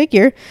like, go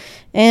figure.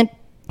 And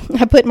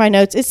I put in my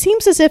notes, it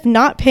seems as if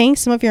not paying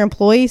some of your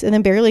employees and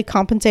then barely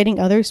compensating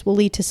others will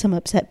lead to some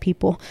upset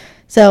people.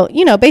 So,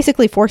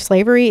 basically forced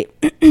slavery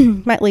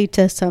might lead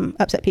to some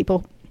upset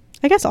people.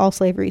 I guess all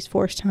slavery is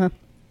forced, huh?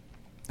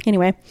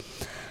 Anyway,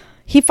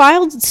 he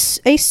filed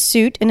a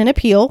suit and an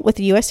appeal with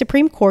the U.S.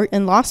 Supreme Court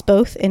and lost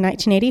both in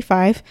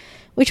 1985,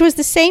 which was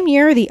the same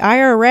year the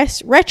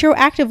IRS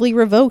retroactively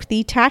revoked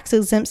the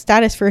tax-exempt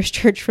status for his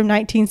church from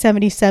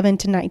 1977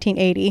 to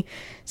 1980.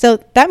 So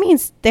that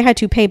means they had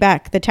to pay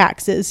back the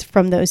taxes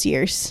from those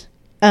years.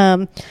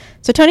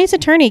 So Tony's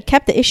attorney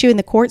kept the issue in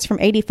the courts from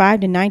 85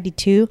 to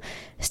 92,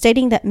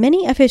 stating that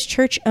many of his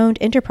church-owned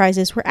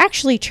enterprises were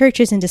actually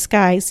churches in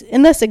disguise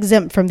and thus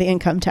exempt from the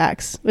income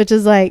tax, which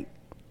is like,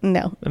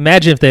 no.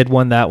 Imagine if they had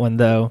won that one,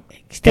 though.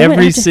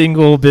 Every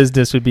single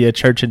business would be a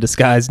church in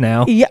disguise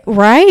now. Yeah,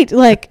 right?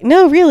 Like,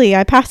 no, really,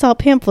 I pass out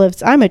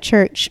pamphlets. I'm a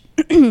church.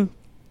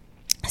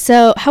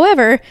 So,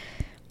 however,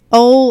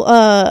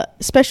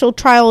 special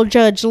trial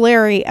judge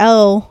Larry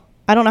L.,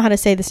 I don't know how to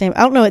say this name.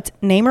 I don't know, it's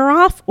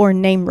Nemiroff or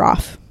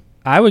Nemiroff?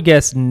 I would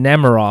guess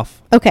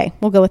Nemiroff. Okay,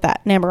 we'll go with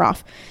that,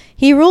 Nemiroff.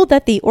 He ruled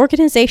that the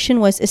organization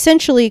was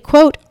essentially,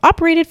 quote,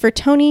 operated for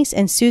Tony's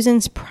and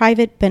Susan's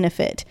private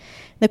benefit.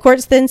 The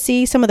courts then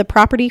seized some of the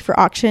property for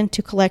auction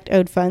to collect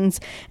owed funds.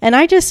 And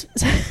I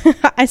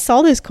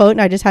saw this quote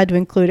and I just had to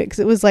include it because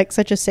it was like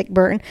such a sick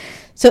burn.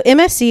 So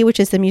MSC, which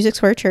is the Music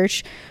Square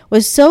Church,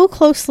 was so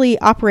closely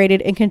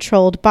operated and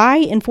controlled by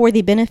and for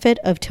the benefit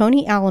of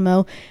Tony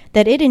Alamo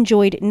that it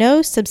enjoyed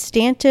no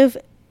substantive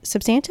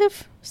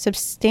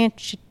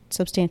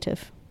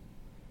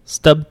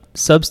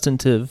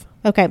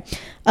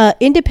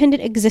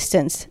independent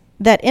existence.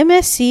 That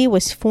MSC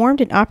was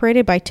formed and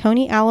operated by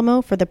Tony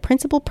Alamo for the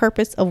principal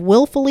purpose of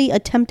willfully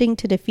attempting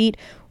to defeat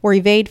or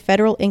evade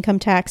federal income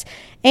tax,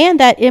 and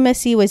that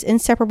MSC was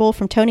inseparable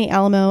from Tony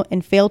Alamo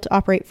and failed to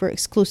operate for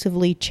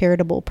exclusively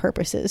charitable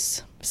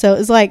purposes. So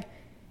it's like,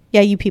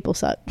 yeah, you people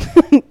suck.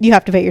 You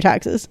have to pay your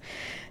taxes.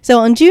 So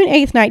on June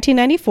 8th,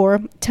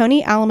 1994,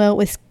 Tony Alamo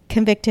was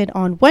convicted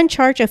on one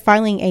charge of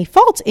filing a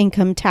false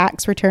income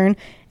tax return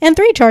and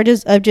 3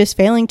 charges of just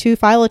failing to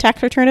file a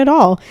tax return at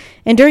all.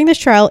 And during this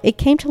trial, it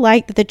came to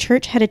light that the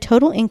church had a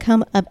total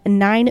income of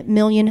 $9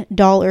 million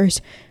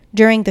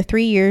during the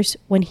 3 years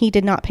when he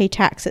did not pay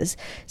taxes.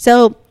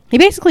 So he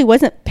basically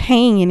wasn't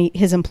paying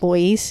his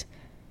employees,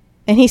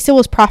 and he still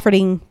was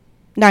profiting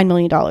 $9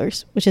 million,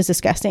 which is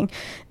disgusting.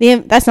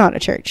 That's not a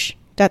church.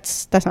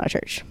 That's not a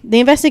church. The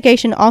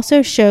investigation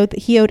also showed that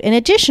he owed an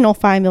additional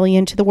 $5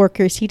 million to the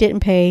workers he didn't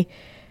pay,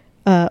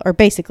 or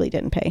basically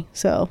didn't pay.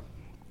 So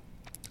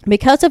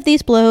because of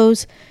these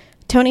blows,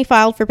 Tony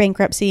filed for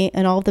bankruptcy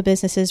and all of the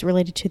businesses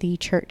related to the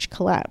church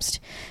collapsed.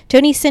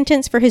 Tony's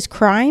sentence for his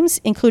crimes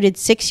included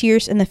 6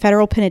 years in the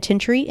federal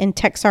penitentiary in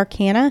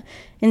Texarkana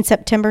in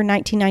September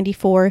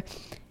 1994.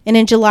 And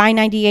in July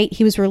 98,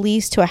 he was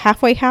released to a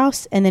halfway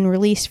house and then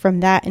released from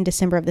that in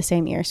December of the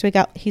same year. So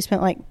he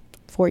spent like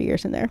 4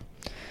 years in there.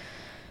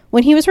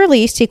 When he was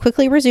released, he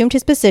quickly resumed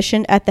his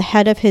position at the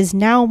head of his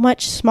now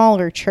much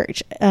smaller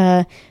church.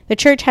 The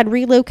church had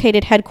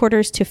relocated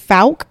headquarters to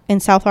Fouke in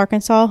South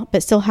Arkansas,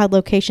 but still had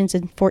locations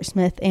in Fort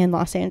Smith and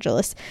Los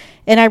Angeles.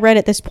 And I read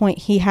at this point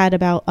he had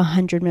about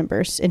 100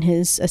 members in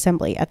his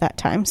assembly at that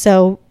time.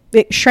 So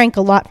it shrank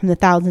a lot from the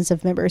thousands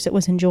of members it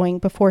was enjoying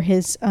before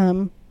his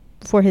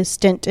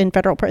stint in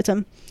federal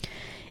prison.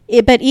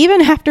 But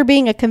even after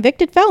being a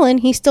convicted felon,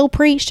 he still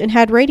preached and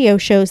had radio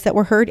shows that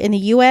were heard in the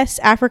U.S.,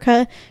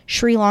 Africa,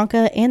 Sri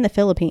Lanka, and the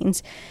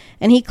Philippines.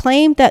 And he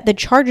claimed that the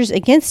charges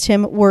against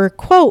him were,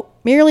 quote,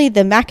 merely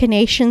the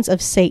machinations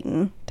of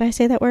Satan. Did I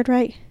say that word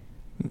right?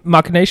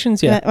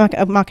 Machinations, yeah.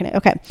 Okay.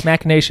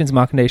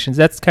 Machinations.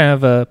 That's kind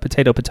of a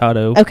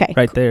potato okay,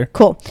 right there.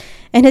 Cool.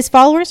 And his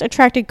followers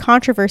attracted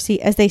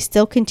controversy as they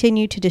still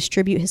continued to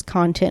distribute his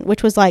content,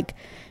 which was like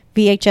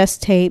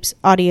VHS tapes,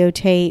 audio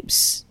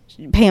tapes,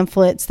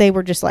 pamphlets. They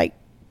were just like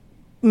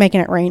making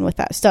it rain with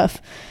that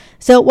stuff.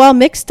 So while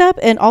mixed up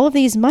in all of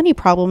these money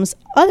problems,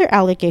 other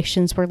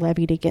allegations were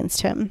levied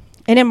against him.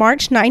 And in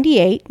March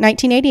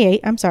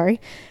 1988,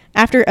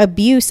 after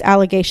abuse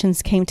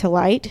allegations came to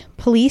light,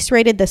 police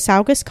raided the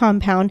Saugus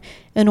compound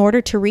in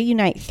order to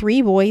reunite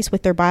 3 boys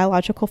with their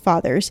biological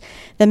fathers.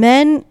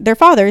 Their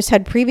fathers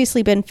had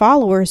previously been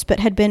followers,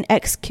 but had been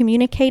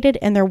excommunicated,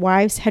 and their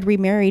wives had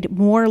remarried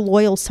more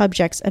loyal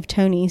subjects of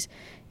Tony's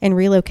and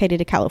relocated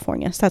to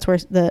California. So that's where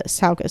the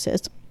Saugus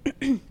is.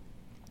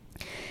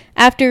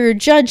 After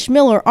Judge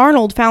Miller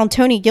Arnold found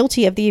Tony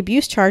guilty of the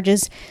abuse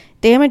charges,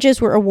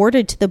 damages were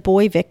awarded to the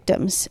boy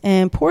victims.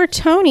 And poor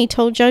Tony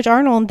told Judge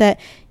Arnold that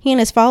he and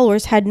his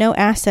followers had no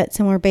assets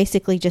and were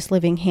basically just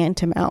living hand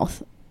to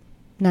mouth.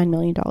 $9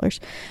 million.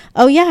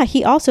 Oh yeah,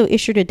 he also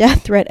issued a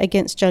death threat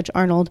against Judge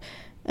Arnold,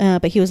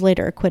 but he was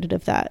later acquitted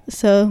of that.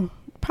 So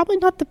probably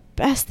not the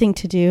best thing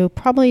to do.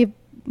 Probably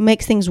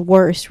makes things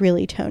worse,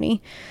 really,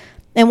 Tony.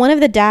 And one of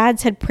the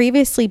dads had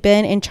previously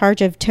been in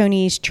charge of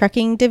Tony's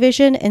trucking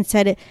division and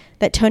said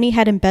that Tony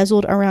had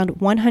embezzled around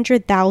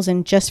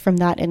 $100,000 just from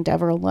that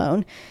endeavor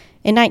alone.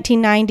 In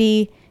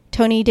 1990,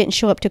 Tony didn't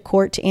show up to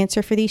court to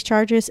answer for these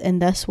charges and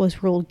thus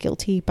was ruled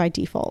guilty by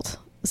default.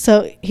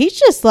 So he's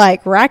just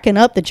like racking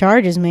up the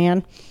charges,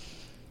 man.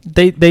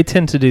 They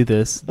tend to do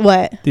this.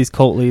 What? These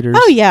cult leaders.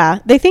 Oh yeah,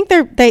 they think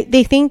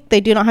they think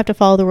they do not have to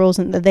follow the rules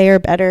and that they are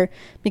better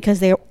because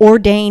they are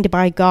ordained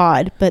by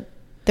God, but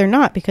they're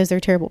not, because they're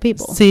terrible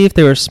people. See, if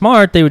they were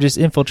smart, they would just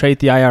infiltrate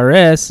the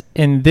IRS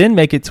and then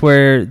make it to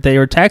where they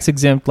are tax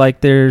exempt,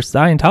 like their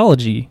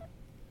Scientology.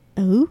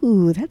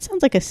 Ooh, that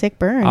sounds like a sick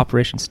burn.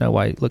 Operation Snow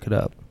White. Look it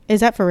up.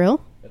 Is that for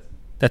real?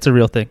 That's a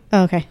real thing.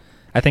 Oh, okay.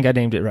 I think I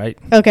named it right.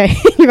 Okay,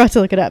 you're about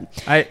to look it up.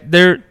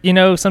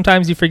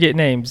 Sometimes you forget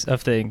names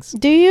of things.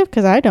 Do you?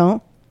 Because I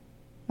don't.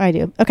 I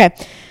do. Okay.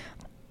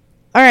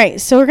 All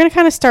right, so we're going to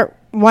kind of start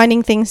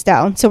winding things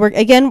down. So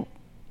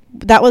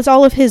that was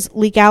all of his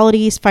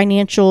legalities,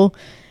 financial,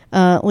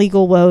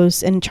 legal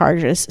woes and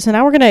charges. So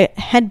now we're going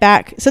to head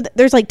back. So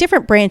there's like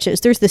different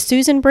branches. There's the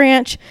Susan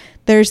branch.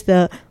 There's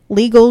the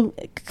legal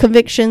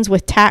convictions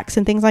with tax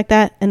and things like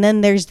that. And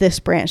then there's this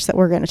branch that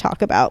we're going to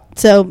talk about.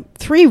 So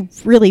 3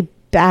 really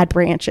bad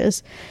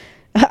branches.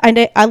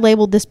 I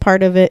labeled this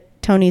part of it,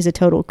 Tony's a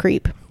total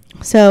creep.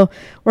 So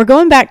we're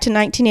going back to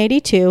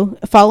 1982.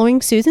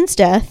 Following Susan's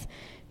death,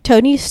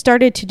 Tony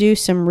started to do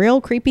some real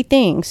creepy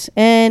things.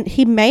 And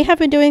he may have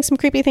been doing some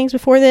creepy things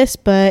before this,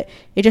 but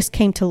it just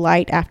came to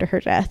light after her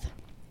death.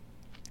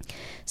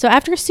 So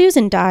after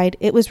Susan died,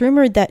 it was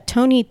rumored that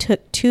Tony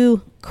took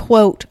 2,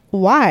 quote,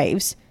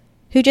 wives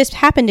who just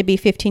happened to be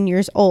 15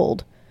 years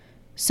old.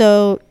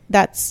 So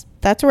that's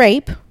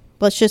rape.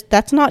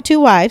 That's not 2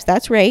 wives.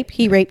 That's rape.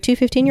 He raped 2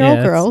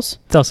 15-year-old girls.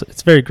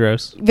 It's very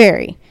gross.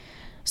 Very.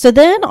 So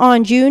then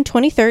on June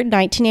 23rd,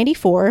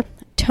 1984,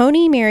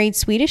 Tony married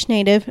Swedish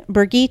native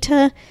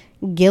Birgitta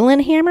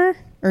Gillenhammer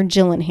or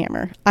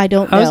Gyllenhammer. I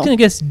don't know. I was going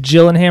to guess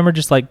Gyllenhammer,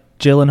 just like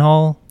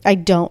Gyllenhaal. I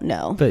don't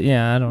know. But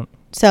yeah, I don't.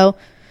 So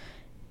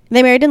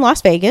they married in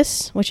Las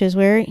Vegas, which is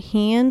where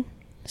he and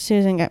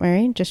Susan got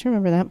married. Just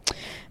remember that.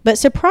 But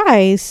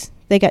surprise,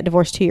 they got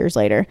divorced 2 years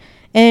later.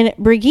 And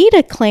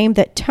Birgitta claimed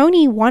that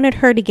Tony wanted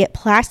her to get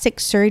plastic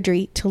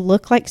surgery to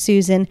look like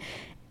Susan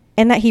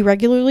and that he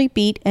regularly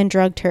beat and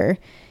drugged her.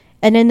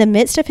 And in the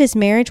midst of his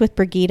marriage with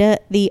Birgitta,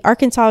 the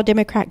Arkansas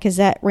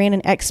Democrat-Gazette ran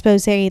an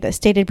expose that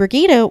stated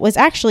Birgitta was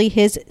actually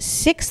his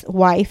 6th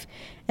wife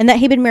and that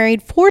he'd been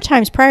married 4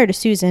 times prior to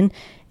Susan.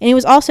 And he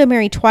was also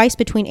married twice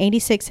between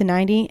 86 and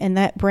 90, and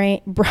that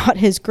brought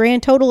his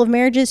grand total of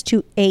marriages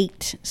to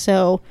 8.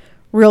 So,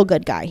 real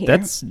good guy here.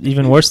 That's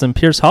even worse than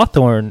Pierce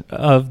Hawthorne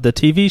of the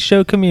TV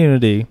show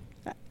Community.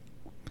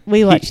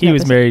 We watched. He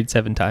was married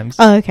 7 times.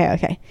 Oh,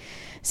 okay.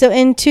 So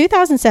in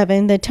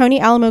 2007, the Tony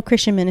Alamo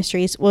Christian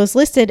Ministries was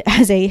listed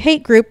as a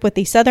hate group with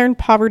the Southern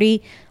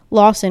Poverty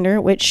Law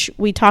Center, which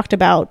we talked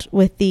about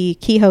with the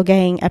Kehoe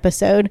Gang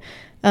episode.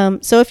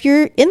 So if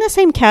you're in the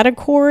same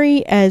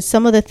category as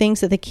some of the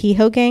things that the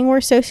Kehoe Gang were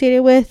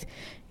associated with,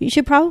 you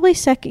should probably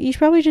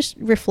just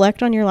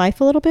reflect on your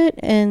life a little bit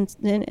and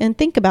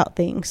think about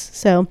things.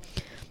 So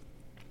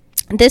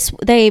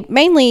they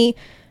mainly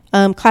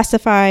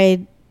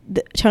classified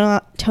the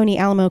Tony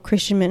Alamo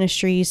Christian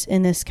Ministries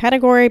in this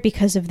category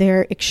because of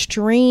their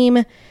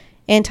extreme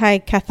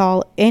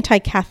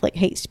anti-Catholic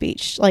hate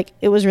speech. Like,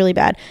 it was really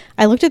bad.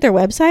 I looked at their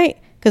website,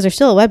 because they're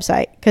still a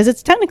website, because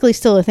it's technically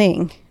still a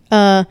thing.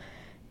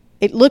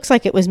 It looks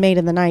like it was made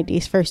in the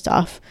 90s, first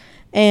off.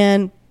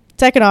 And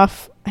second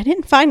off, I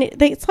didn't find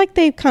it. It's like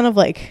they kind of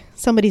like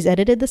somebody's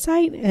edited the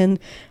site, and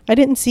I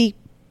didn't see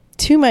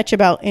too much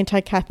about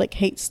anti-Catholic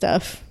hate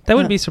stuff. That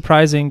wouldn't be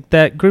surprising.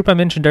 That group I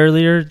mentioned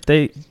earlier,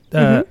 I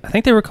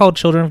think they were called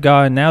Children of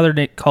God, and now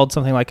they're called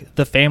something like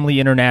the Family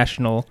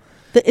International.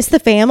 It's the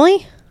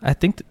Family? I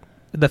think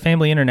the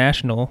Family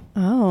International.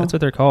 Oh. That's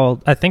what they're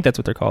called. I think that's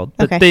what they're called.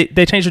 But Okay.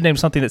 they changed their name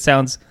to something that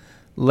sounds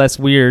less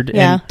weird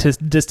and to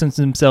distance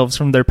themselves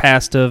from their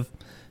past of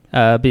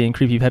being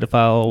creepy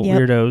pedophile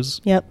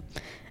weirdos. Yep.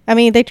 I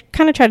mean, they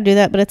kind of try to do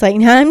that, but it's like,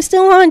 I'm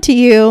still on to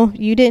you.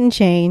 You didn't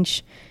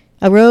change.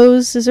 A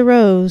rose is a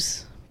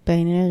rose. But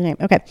another name.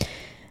 Okay.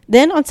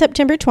 Then on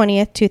September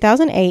 20th,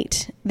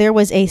 2008, there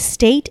was a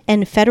state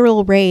and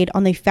federal raid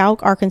on the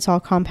Fouke, Arkansas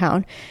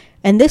compound.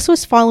 And this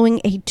was following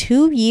a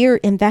 2-year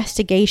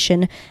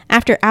investigation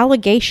after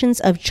allegations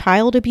of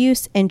child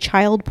abuse and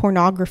child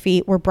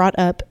pornography were brought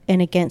up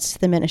and against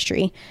the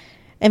ministry.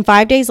 And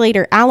 5 days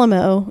later,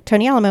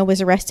 Tony Alamo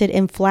was arrested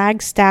in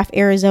Flagstaff,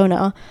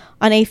 Arizona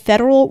on a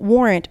federal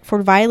warrant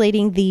for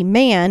violating the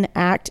Mann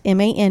Act,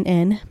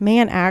 M-A-N-N,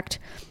 Mann Act,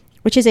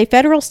 which is a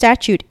federal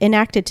statute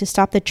enacted to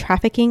stop the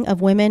trafficking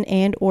of women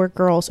and or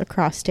girls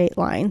across state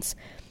lines.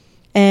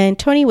 And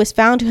Tony was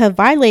found to have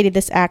violated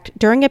this act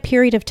during a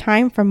period of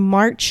time from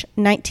March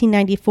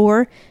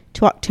 1994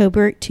 to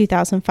October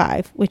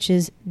 2005, which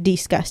is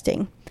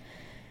disgusting.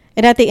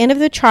 And at the end of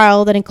the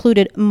trial that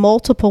included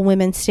multiple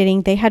women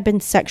stating they had been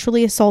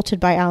sexually assaulted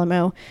by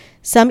Alamo,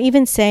 some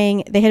even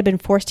saying they had been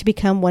forced to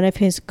become one of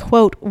his,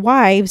 quote,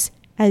 wives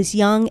as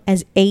young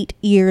as 8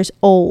 years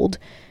old.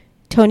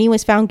 Tony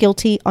was found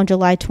guilty on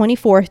July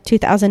 24th,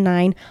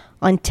 2009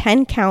 on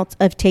 10 counts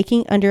of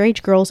taking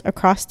underage girls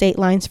across state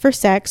lines for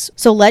sex.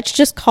 So let's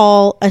just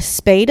call a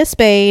spade a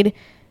spade.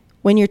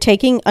 When you're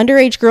taking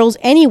underage girls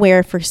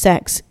anywhere for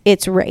sex,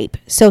 it's rape.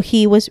 So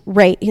he was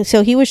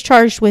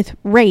charged with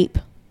rape.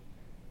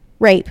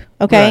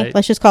 Okay? Right.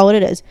 Let's just call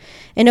it is.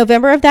 In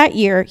November of that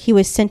year, he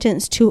was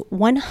sentenced to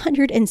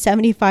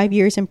 175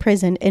 years in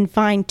prison and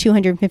fined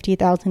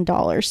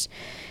 $250,000.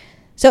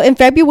 So in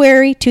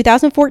February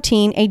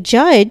 2014, a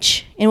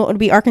judge in what would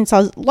be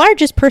Arkansas's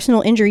largest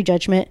personal injury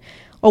judgment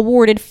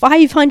awarded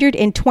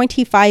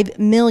 $525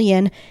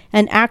 million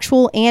in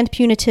actual and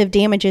punitive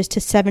damages to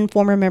 7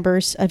 former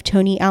members of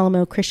Tony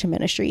Alamo Christian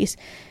Ministries.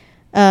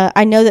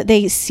 I know that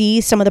they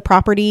seized some of the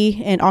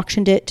property and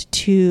auctioned it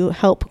to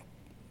help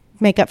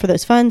make up for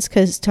those funds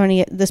because Tony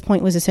at this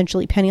point was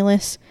essentially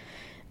penniless.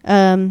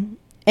 And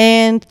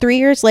 3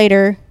 years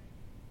later,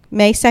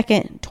 May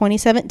 2nd,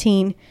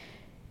 2017,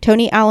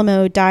 Tony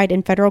Alamo died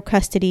in federal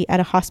custody at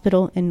a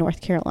hospital in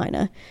North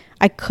Carolina.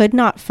 I could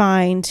not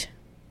find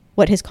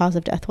what his cause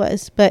of death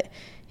was, but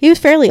he was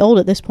fairly old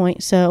at this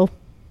point, so,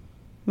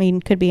 I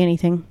mean, could be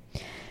anything.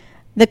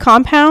 The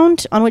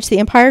compound on which the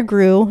empire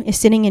grew is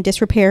sitting in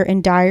disrepair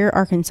in Dyer,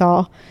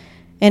 Arkansas,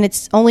 and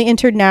it's only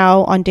entered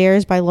now on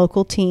dares by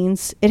local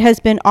teens. It has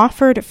been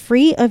offered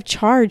free of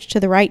charge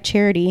to the right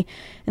charity,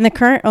 and the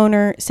current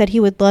owner said he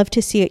would love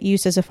to see it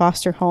used as a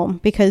foster home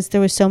because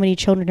there was so many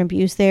children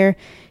abused there.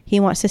 He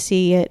wants to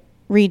see it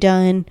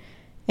redone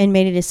and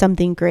made it as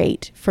something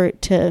great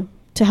to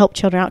help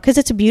children out because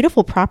it's a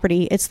beautiful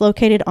property. It's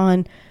located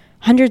on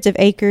hundreds of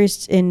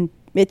acres and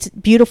it's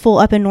beautiful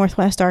up in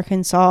Northwest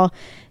Arkansas.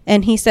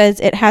 And he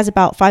says it has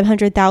about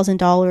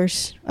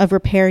 $500,000 of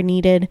repair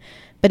needed,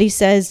 but he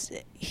says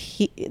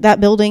that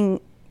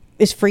building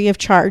is free of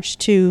charge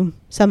to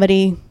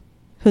somebody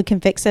who can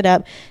fix it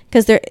up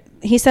because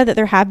he said that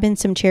there have been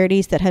some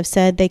charities that have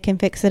said they can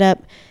fix it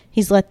up.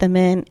 He's let them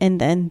in, and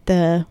then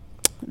the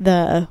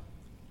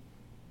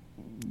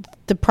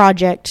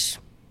project,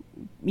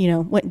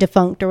 went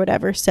defunct or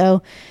whatever.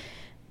 So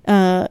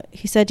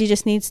he said he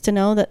just needs to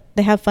know that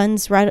they have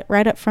funds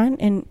right up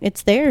front and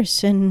it's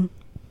theirs, and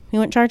he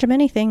won't charge them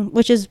anything,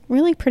 which is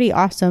really pretty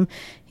awesome.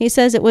 He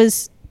says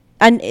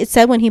it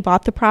said when he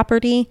bought the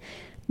property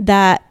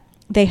that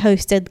they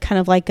hosted kind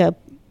of like a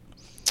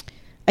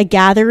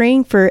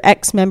gathering for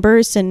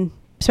ex-members and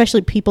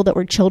especially people that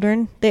were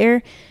children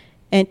there,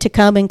 and to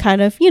come and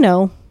kind of,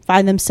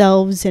 find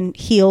themselves and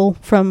heal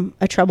from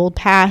a troubled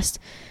past.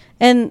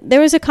 And there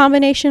was a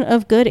combination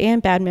of good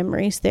and bad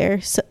memories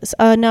there. So,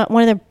 one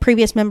of the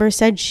previous members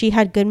said she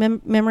had good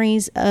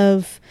memories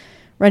of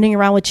running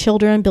around with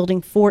children,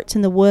 building forts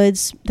in the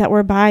woods that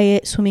were by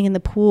it, swimming in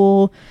the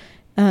pool,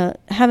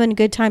 having a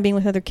good time being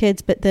with other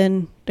kids. But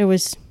then there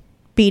was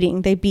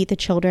beating. They beat the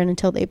children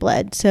until they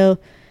bled. So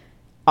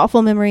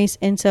awful memories.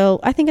 And so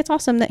I think it's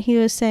awesome that he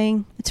was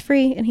saying it's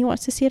free and he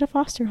wants to see it a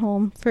foster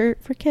home for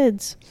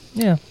kids.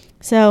 Yeah.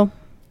 So,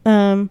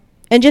 and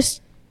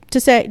just to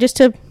say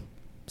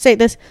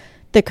this,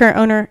 the current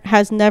owner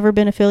has never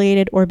been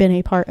affiliated or been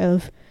a part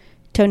of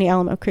Tony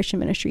Alamo Christian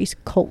Ministries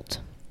cult.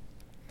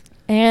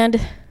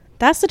 And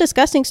that's the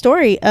disgusting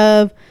story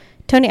of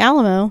Tony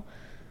Alamo.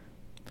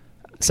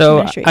 So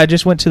Ministry. I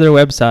just went to their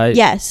website.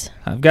 Yes.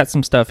 I've got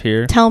some stuff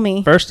here. Tell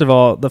me. First of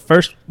all,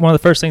 one of the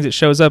first things that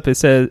shows up, it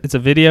says it's a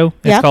video.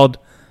 It's Yep. called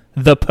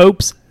The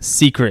Pope's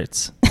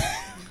Secrets.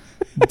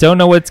 Don't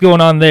know what's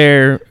going on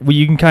there. Well,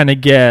 you can kind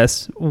of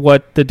guess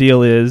what the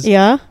deal is.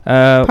 Yeah.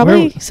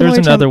 Probably there's similar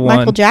another to one.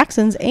 Michael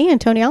Jackson's and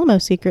Tony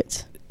Alamo's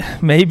secrets.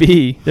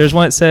 Maybe. There's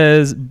one that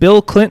says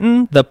Bill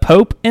Clinton, the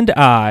Pope, and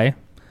I.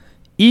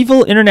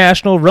 Evil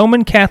international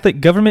Roman Catholic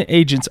government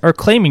agents are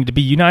claiming to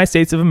be United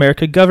States of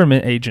America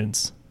government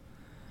agents.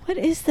 What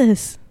is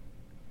this?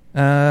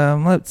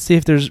 Let's see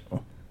if there's...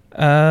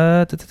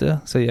 So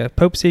yeah,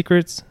 Pope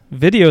Secrets.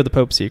 Video of the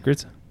Pope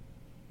Secrets.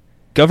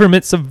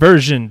 Government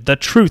subversion. The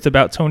truth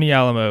about Tony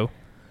Alamo.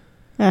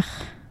 Ugh.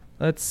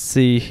 Let's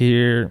see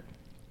here.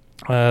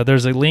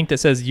 There's a link that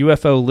says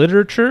UFO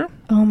literature.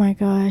 Oh my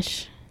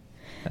gosh.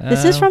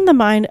 This is from the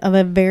mind of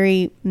a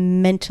very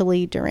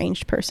mentally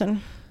deranged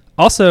person.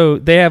 Also,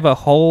 they have a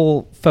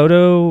whole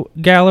photo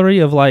gallery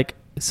of like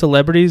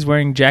celebrities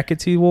wearing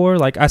jackets he wore.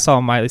 Like I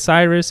saw Miley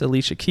Cyrus,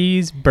 Alicia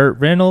Keys, Burt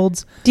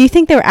Reynolds. Do you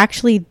think they were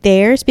actually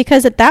theirs?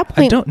 Because at that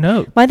point, I don't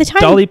know. By the time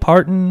Dolly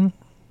Parton.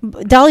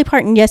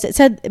 Yes, it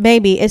said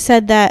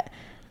that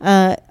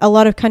a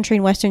lot of country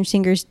and western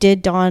singers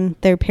did don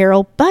their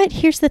apparel. But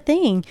here's the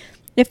thing: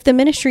 if the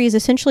ministry is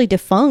essentially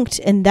defunct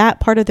and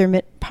that part of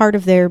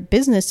their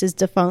business is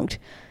defunct,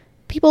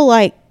 people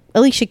like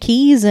Alicia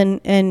Keys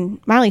and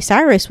Miley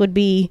Cyrus would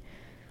be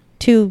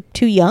too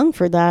young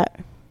for that.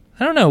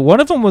 I don't know. One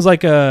of them was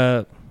like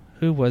who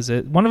was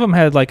it? One of them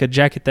had like a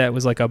jacket that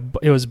was like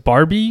it was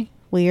Barbie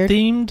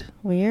themed.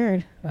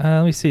 Weird.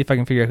 Let me see if I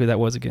can figure out who that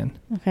was again.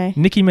 Okay.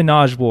 Nicki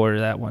Minaj wore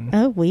that one.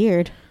 Oh,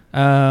 weird.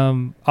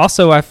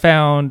 Also, I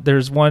found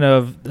there's one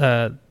of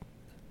a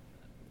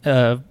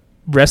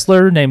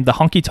wrestler named the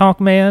Honky Tonk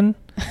Man.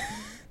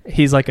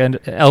 He's like an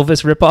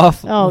Elvis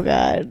ripoff. Oh,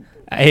 God.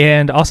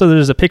 And also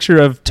there's a picture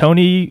of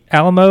Tony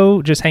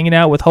Alamo just hanging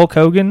out with Hulk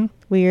Hogan.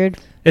 Weird.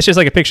 It's just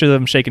like a picture of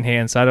them shaking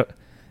hands. So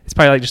it's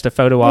probably like just a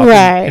photo op.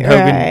 Right, and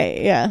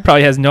Hogan yeah.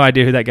 probably has no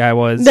idea who that guy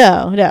was.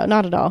 No,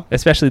 not at all.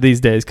 Especially these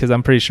days, because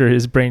I'm pretty sure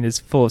his brain is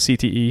full of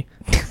CTE.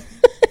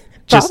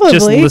 just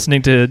Probably.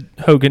 listening to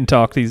Hogan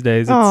talk these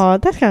days. Oh,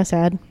 that's kind of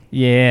sad.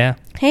 Yeah.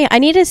 Hey, I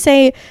need to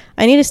state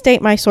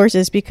my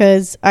sources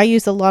because I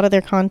use a lot of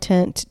their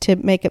content to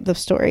make up the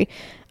story.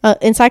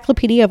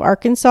 Encyclopedia of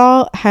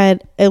Arkansas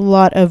had a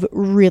lot of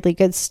really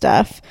good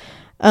stuff.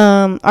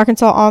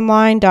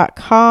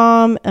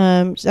 ArkansasOnline.com.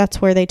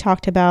 That's where they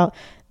talked about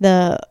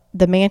the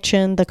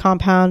mansion, the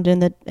compound,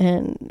 and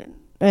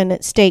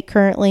its state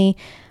currently.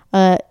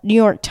 New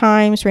York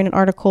Times ran an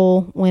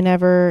article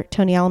whenever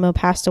Tony Alamo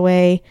passed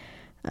away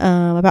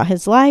about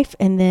his life,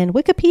 and then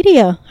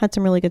Wikipedia had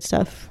some really good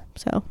stuff.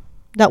 So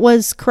that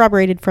was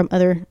corroborated from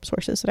other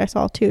sources that I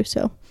saw too.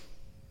 So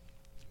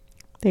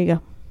there you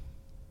go.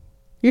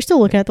 You're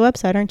still looking at the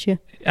website, aren't you?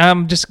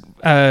 I'm just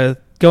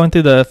going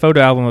through the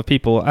photo album of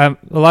people. A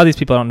lot of these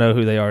people I don't know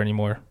who they are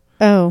anymore.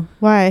 Oh,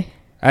 why?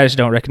 I just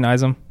don't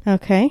recognize them.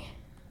 Okay.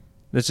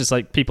 It's just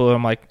like people who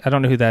I'm like, I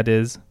don't know who that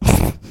is.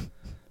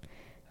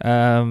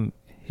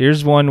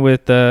 Here's one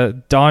with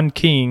Don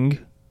King,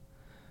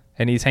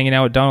 and he's hanging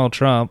out with Donald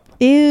Trump.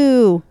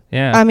 Ew.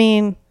 Yeah. I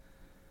mean,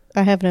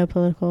 I have no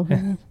political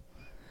opinion.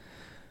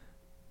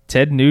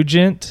 Ted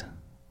Nugent.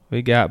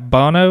 We got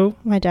Bono.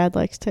 My dad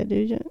likes Ted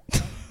Nugent.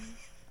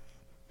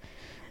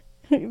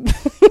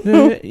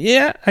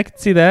 Yeah, I can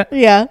see that.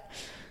 Yeah.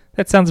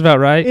 That sounds about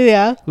right.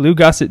 Yeah. Lou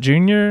Gossett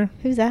Jr.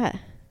 Who's that?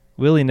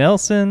 Willie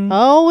Nelson.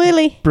 Oh,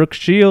 Willie. Brooke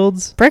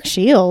Shields. Brooke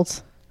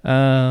Shields.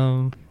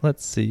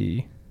 Let's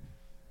see.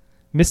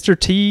 Mr.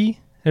 T.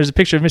 There's a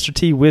picture of Mr.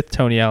 T with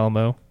Tony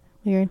Alamo.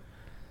 Weird.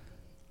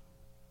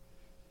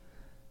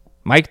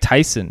 Mike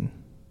Tyson.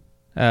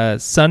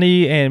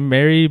 Sonny and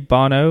Mary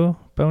Bono.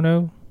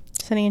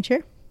 Sonny and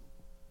Cher?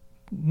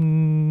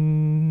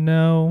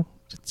 No.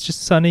 It's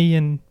just Sonny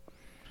and...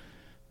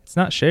 It's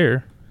not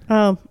Cher.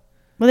 Oh.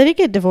 Well, they did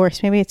get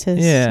divorced. Maybe it's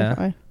his...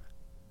 Yeah.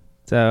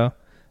 So...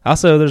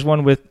 Also, there's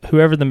one with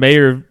whoever the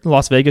mayor of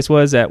Las Vegas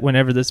was at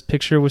whenever this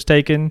picture was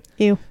taken.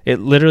 Ew. It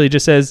literally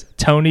just says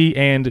Tony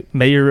and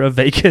Mayor of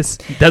Vegas.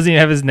 It doesn't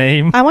even have his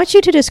name. I want you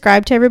to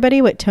describe to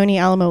everybody what Tony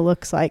Alamo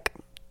looks like.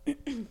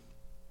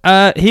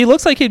 He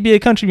looks like he'd be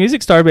a country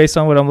music star based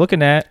on what I'm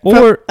looking at.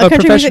 Or a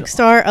country music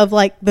star of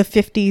like the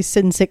 50s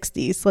and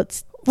 60s.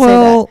 Let's say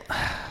that.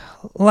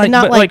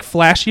 Like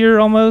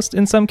flashier almost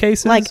in some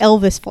cases. Like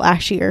Elvis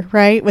flashier,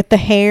 right? With the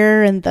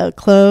hair and the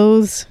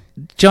clothes.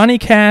 Johnny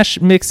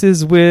Cash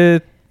mixes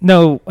with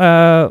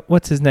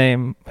what's his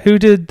name? Who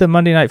did the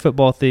Monday Night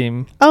Football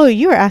theme? Oh,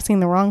 you were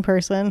asking the wrong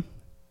person.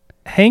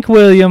 Hank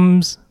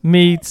Williams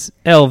meets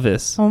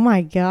Elvis. Oh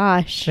my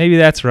gosh. Maybe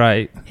that's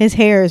right. His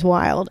hair is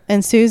wild.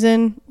 And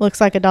Susan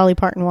looks like a Dolly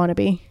Parton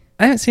wannabe.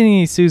 I haven't seen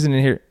any Susan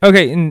in here.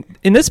 Okay,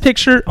 in this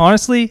picture,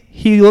 honestly,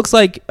 he looks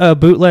like a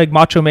bootleg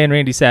Macho Man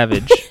Randy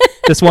Savage.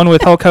 This one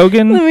with Hulk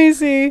Hogan. Let me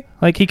see.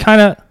 Like he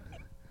kind of...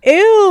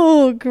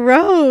 Ew,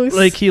 gross.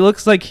 Like he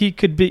looks like he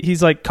could be...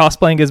 He's like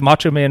cosplaying as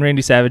Macho Man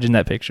Randy Savage in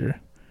that picture.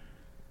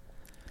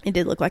 It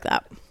did look like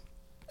that.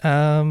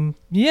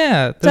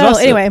 Yeah. So,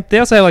 anyway. They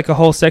also have like a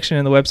whole section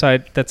in the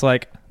website that's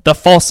like the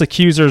false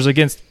accusers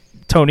against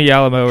Tony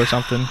Alamo or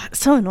something.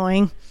 So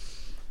annoying.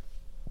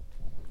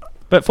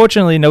 But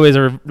fortunately, nobody's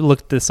ever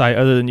looked at this site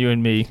other than you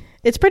and me.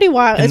 It's pretty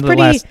wild. In it's the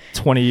pretty last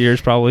 20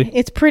 years, probably.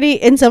 It's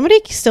pretty, and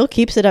somebody still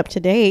keeps it up to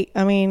date.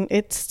 I mean,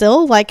 it's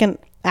still like an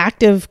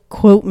active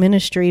quote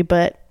ministry,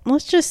 but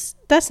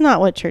that's not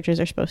what churches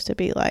are supposed to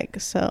be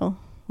like. So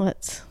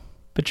let's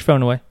put your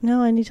phone away.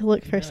 No, I need to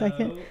look for a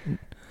second.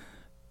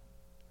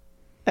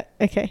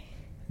 Okay.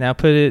 Now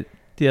put it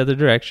the other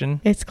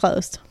direction. It's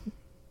closed.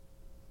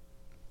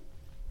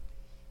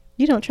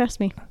 You don't trust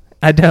me.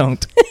 I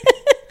don't.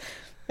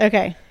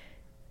 Okay.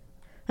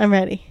 I'm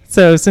ready.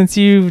 So since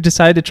you've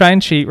decided to try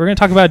and cheat, we're going to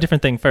talk about a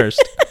different thing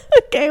first.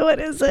 Okay, what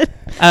is it?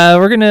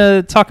 We're going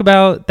to talk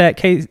about that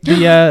case,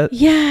 yes,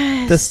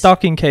 the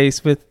stalking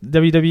case with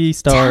WWE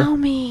star. Tell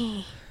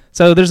me.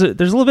 So there's a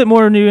little bit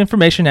more new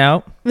information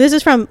out. This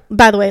is from,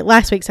 by the way,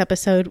 last week's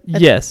episode.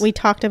 Yes. We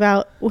talked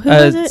about, who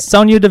was it?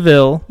 Sonia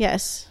Deville.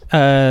 Yes.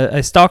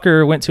 A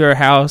stalker went to her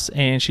house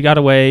and she got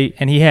away,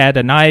 and he had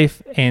a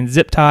knife and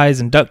zip ties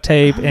and duct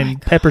tape and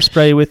pepper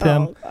spray with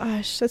him. Oh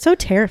gosh, that's so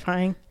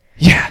terrifying.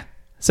 Yeah.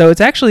 So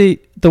it's actually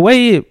the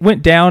way it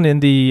went down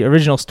in the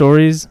original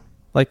stories,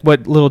 like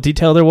what little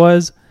detail there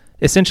was.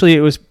 Essentially,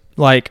 it was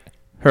like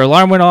her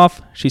alarm went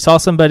off. She saw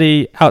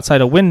somebody outside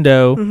a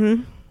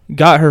window,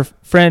 got her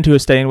friend who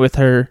was staying with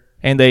her,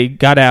 and they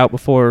got out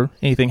before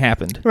anything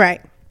happened.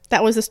 Right.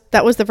 That was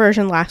the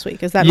version last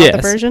week. Is that Yes.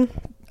 not the version?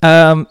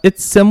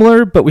 It's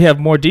similar, but we have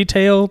more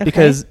detail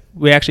because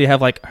we actually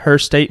have like her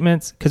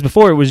statements. Because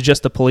before it was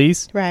just the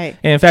police. Right.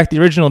 And in fact, the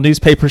original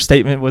newspaper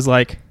statement was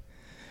like,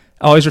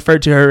 always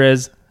referred to her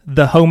as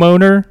the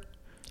homeowner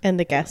and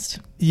the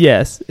guest.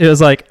 Yes, it was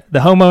like the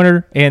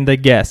homeowner and the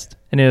guest,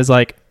 and it was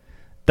like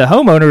the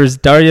homeowner is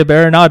Daria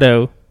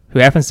Baronado, who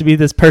happens to be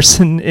this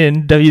person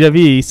in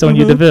WWE,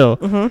 Sonya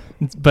Deville.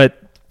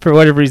 But for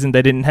whatever reason,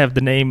 they didn't have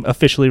the name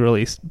officially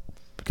released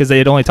because they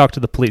had only talked to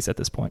the police at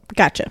this point.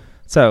 Gotcha.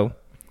 So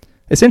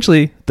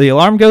essentially, the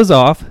alarm goes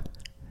off,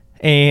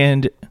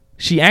 and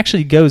she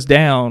actually goes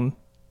down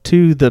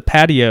to the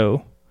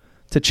patio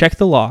to check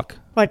the lock,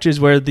 which is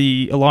where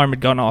the alarm had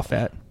gone off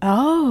at.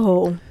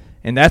 Oh.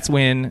 And that's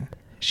when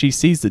she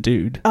sees the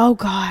dude. Oh,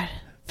 God.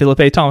 Philip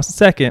A. Thomas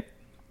II.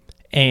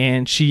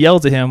 And she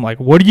yells at him, like,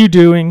 what are you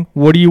doing?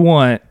 What do you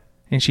want?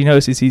 And she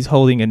notices he's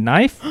holding a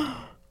knife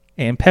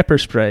and pepper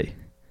spray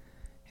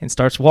and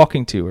starts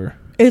walking to her.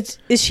 Is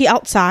she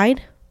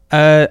outside?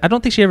 I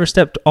don't think she ever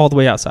stepped all the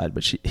way outside,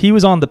 but he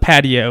was on the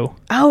patio.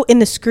 Oh, in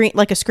the screen,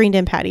 like a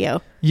screened-in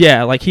patio.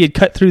 Yeah, like he had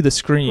cut through the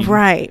screen.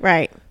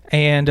 Right.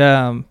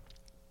 And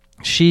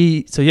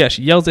she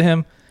yells at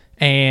him,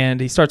 and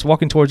he starts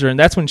walking towards her, and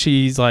that's when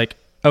she's like,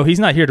 oh, he's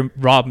not here to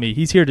rob me.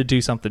 He's here to do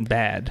something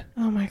bad.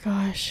 Oh, my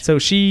gosh. So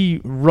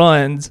she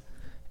runs,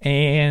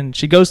 and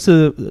she goes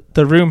to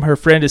the room her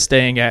friend is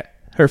staying at.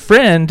 Her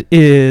friend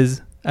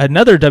is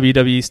another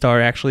WWE star,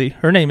 actually.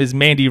 Her name is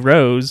Mandy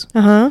Rose.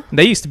 Uh-huh.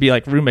 They used to be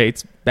like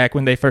roommates back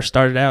when they first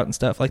started out and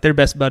stuff. Like, they're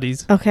best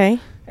buddies. Okay.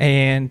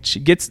 And she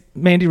gets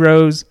Mandy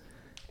Rose,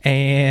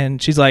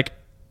 and she's like,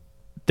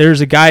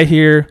 there's a guy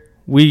here.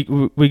 We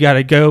got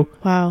to go.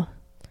 Wow.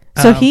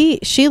 So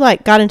she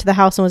like got into the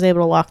house and was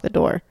able to lock the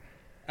door.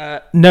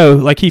 No,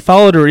 like he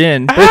followed her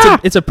in.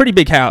 But it's a pretty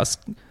big house.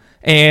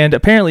 And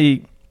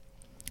apparently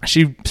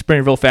she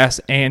sprinted real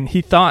fast, and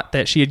he thought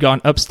that she had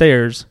gone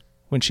upstairs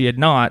when she had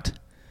not,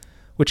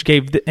 which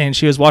and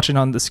she was watching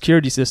on the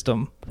security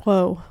system.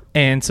 Whoa.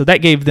 And so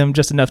that gave them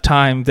just enough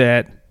time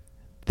that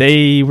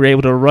they were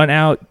able to run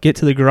out, get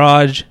to the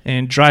garage,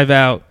 and drive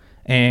out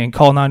and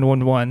call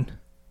 911.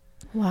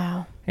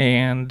 Wow.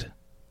 And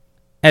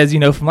as you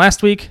know from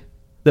last week,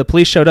 the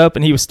police showed up,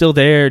 and he was still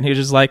there, and he was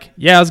just like,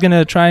 yeah, I was going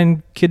to try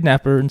and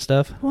kidnap her and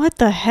stuff. What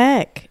the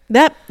heck?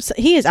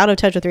 He is out of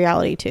touch with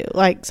reality, too.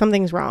 Like,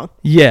 something's wrong.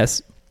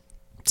 Yes.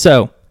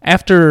 So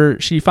after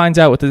she finds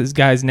out what this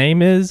guy's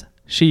name is,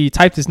 she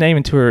typed his name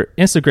into her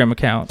Instagram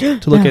account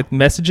to look at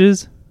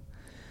messages.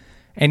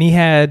 And he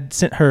had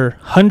sent her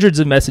hundreds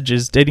of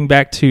messages dating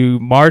back to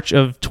March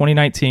of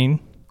 2019.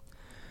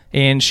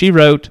 And she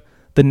wrote,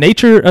 the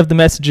nature of the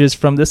messages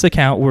from this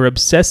account were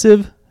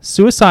obsessive,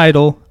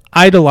 suicidal,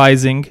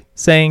 idolizing,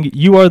 saying,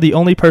 you are the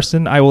only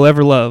person I will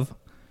ever love.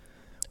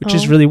 Which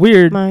is really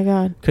weird. My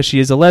God. Because she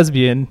is a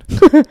lesbian.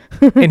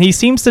 And he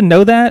seems to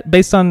know that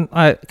based on,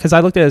 because I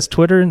looked at his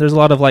Twitter, and there's a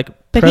lot of like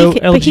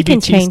pro-LGBT but he can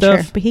change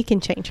stuff. her. But he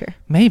can change her.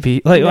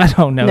 Maybe. Like, I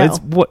don't know. No. It's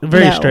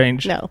very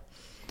strange. No.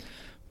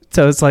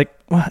 So it's like,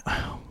 what?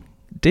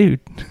 Dude.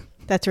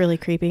 That's really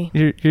creepy.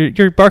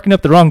 You're barking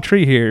up the wrong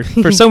tree here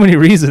for so many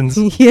reasons.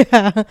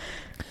 Yeah.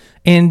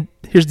 And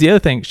here's the other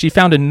thing. She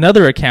found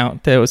another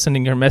account that was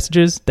sending her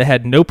messages that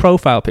had no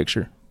profile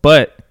picture,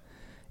 but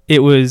it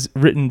was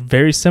written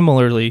very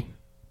similarly,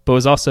 but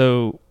was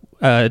also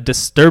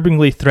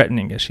disturbingly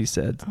threatening, as she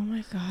said. Oh,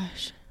 my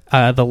gosh.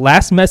 The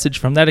last message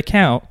from that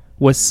account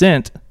was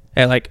sent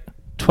at like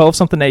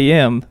 12-something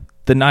a.m.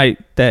 the night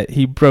that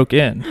he broke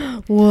in.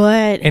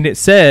 What? And it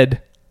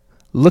said,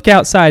 Look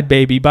outside,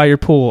 baby, by your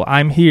pool.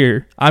 I'm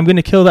here. I'm going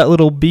to kill that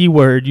little B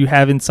word you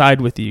have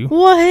inside with you.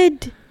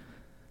 What?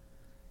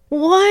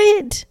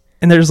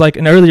 And there's like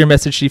an earlier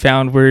message she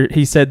found where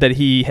he said that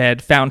he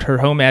had found her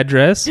home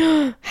address.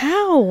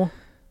 How?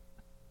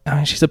 I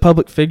mean, she's a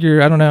public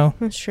figure. I don't know.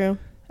 That's true.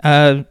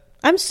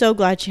 I'm so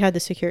glad she had the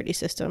security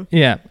system.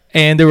 Yeah.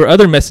 And there were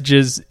other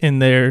messages in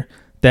there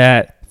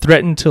that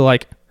threatened to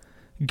like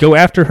go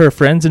after her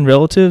friends and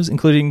relatives,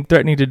 including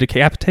threatening to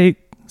decapitate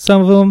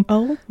some of them.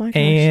 Oh my gosh.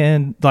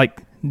 And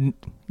like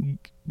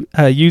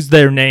use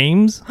their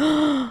names.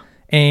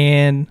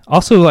 And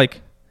also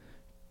like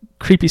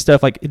creepy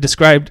stuff, like it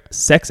described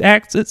sex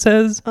acts, it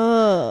says.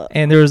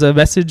 And there was a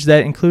message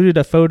that included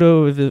a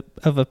photo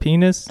of a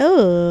penis.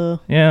 Oh.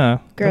 Yeah.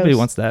 Gross. Nobody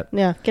wants that.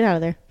 Yeah, get out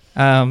of there.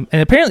 And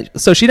apparently,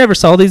 so she never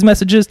saw these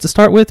messages to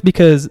start with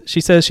because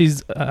she says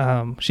she's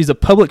a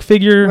public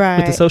figure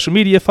with a social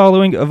media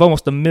following of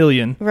almost 1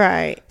 million.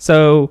 Right.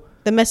 So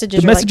the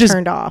messages are like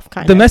turned off,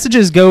 kind of. The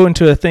messages go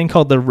into a thing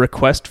called the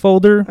request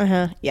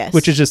folder. Yes.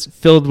 Which is just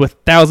filled with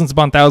thousands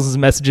upon thousands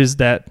of messages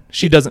that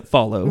she doesn't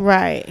follow.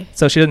 Right.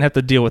 So she doesn't have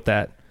to deal with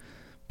that.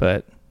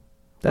 But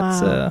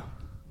that's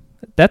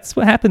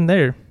what happened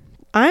there.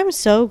 I'm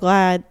so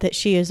glad that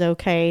she is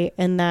okay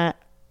and that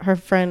her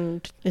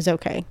friend is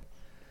okay.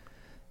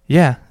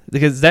 Yeah,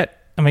 because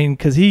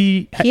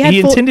he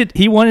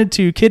wanted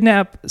to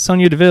kidnap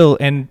Sonia Deville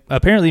and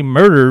apparently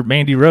murder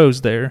Mandy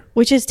Rose there,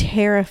 which is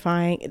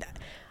terrifying.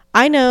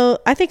 I know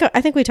I've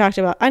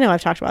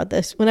talked about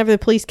this. Whenever the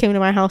police came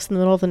to my house in the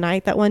middle of the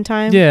night that one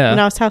time, when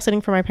I was house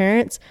sitting for my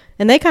parents,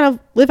 and they kind of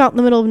live out in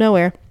the middle of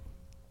nowhere,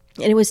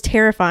 and it was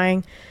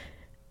terrifying,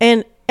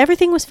 and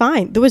everything was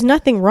fine. There was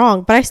nothing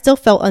wrong, but I still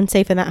felt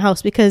unsafe in that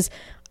house because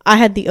I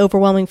had the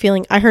overwhelming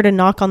feeling. I heard a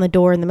knock on the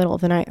door in the middle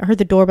of the night. I heard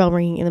the doorbell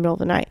ringing in the middle of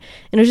the night.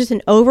 And it was just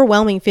an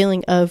overwhelming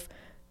feeling of,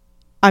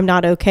 I'm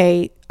not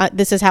okay.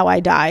 This is how I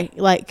die.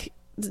 Like,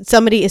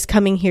 somebody is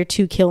coming here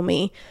to kill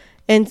me.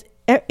 And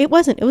it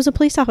wasn't. It was a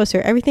police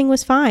officer. Everything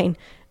was fine.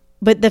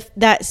 But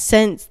that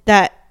sense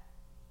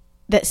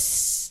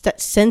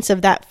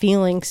of that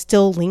feeling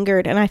still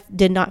lingered. And I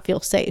did not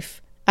feel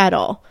safe at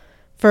all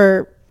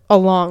for a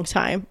long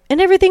time. And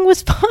everything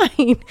was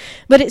fine.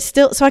 But it's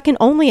still, so I can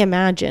only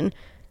imagine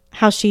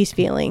how she's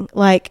feeling,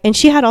 like, and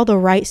she had all the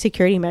right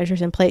security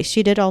measures in place.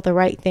 She did all the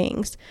right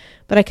things,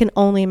 but I can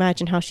only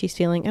imagine how she's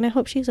feeling, and I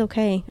hope she's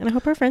okay, and I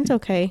hope her friend's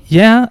okay.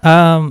 Yeah,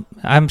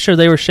 I'm sure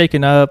they were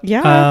shaken up.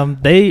 Yeah,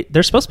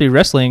 they're supposed to be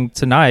wrestling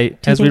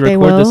tonight as we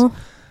record this.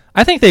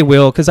 I think they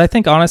will, because I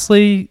think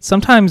honestly,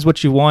 sometimes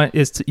what you want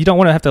is you don't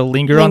want to have to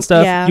linger on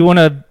stuff. Yeah. You want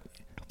to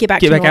get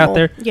back out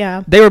there.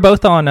 Yeah, they were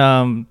both on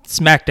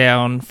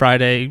SmackDown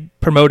Friday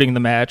promoting the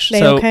match.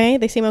 Okay?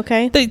 They seem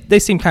okay. They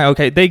seem kind of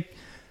okay.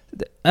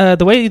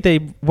 The way they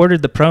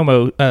worded the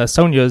promo,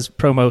 Sonia's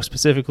promo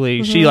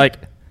specifically, she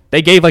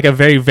they gave like a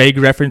very vague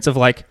reference of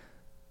like,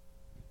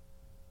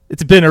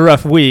 it's been a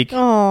rough week.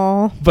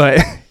 Oh, but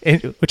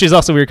which is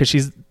also weird because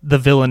she's the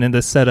villain in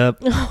this setup.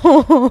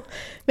 Oh,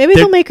 maybe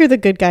they'll make her the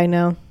good guy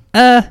now.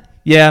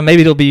 Yeah,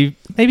 maybe they'll both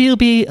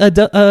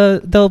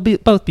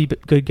be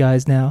good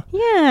guys now.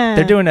 Yeah,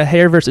 they're doing a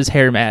hair versus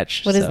hair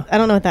match. I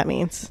don't know what that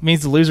means. It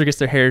means the loser gets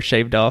their hair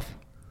shaved off.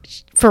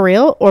 For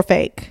real or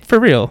fake? For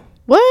real.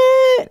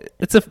 What?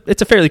 It's a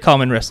fairly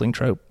common wrestling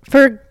trope.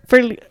 For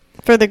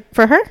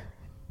her?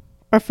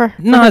 Or for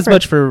not as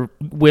much for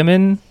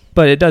women,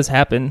 but it does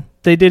happen.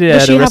 They did it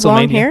at a WrestleMania. Have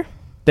long hair?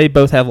 They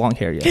both have long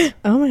hair, yes.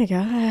 Oh my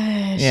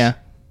gosh. Yeah.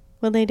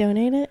 Will they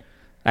donate it?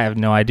 I have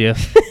no idea.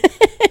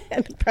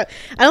 I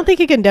don't think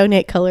you can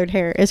donate colored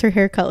hair. Is her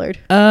hair colored?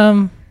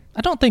 I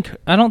don't think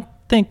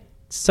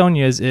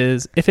Sonia's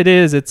is. If it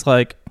is, it's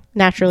like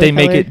naturally they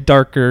make it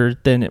darker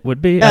than it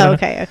would be. Oh,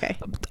 okay.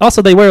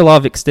 Also, they wear a lot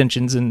of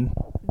extensions in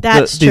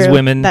these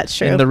women. That's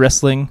true. In the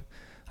wrestling.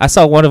 I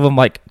saw one of them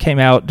like came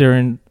out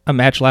during a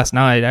match last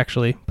night,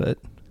 actually. But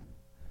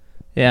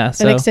yeah,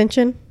 so an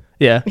extension.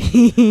 Yeah,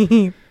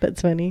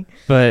 that's funny.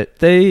 But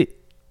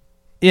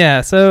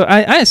so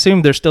I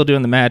assume they're still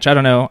doing the match. I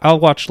don't know. I'll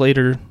watch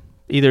later,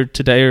 either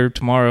today or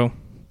tomorrow.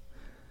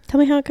 Tell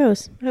me how it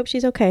goes. I hope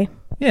she's okay.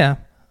 Yeah.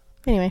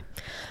 Anyway.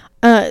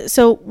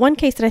 So one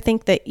case that I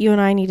think that you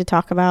and I need to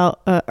talk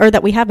about, or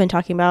that we have been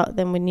talking about,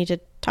 then we need to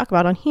talk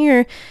about on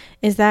here,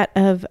 is that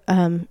of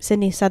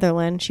Sydney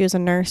Sutherland. She was a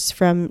nurse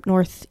from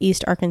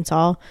Northeast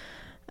Arkansas,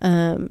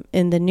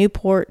 in the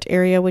Newport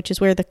area, which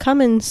is where the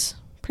Cummins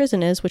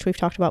prison is, which we've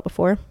talked about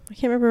before. I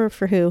can't remember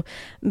for who,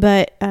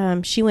 but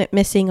she went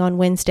missing on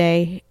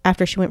Wednesday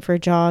after she went for a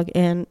jog,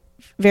 and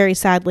very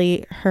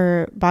sadly,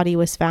 her body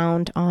was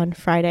found on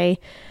Friday.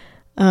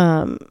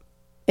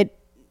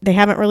 They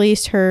haven't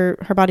released her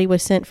body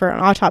was sent for an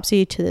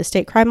autopsy to the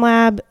state crime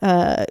lab.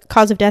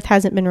 Cause of death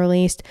hasn't been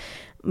released,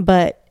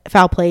 but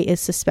foul play is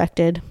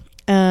suspected.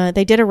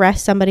 They did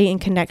arrest somebody in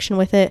connection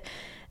with it,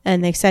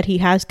 and they said he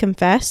has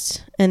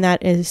confessed, and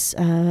that is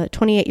a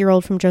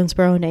 28-year-old from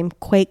Jonesboro named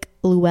Quake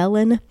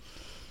Llewellyn.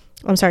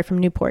 I'm sorry, from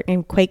Newport,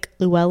 named Quake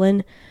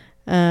Llewellyn.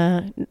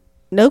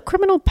 No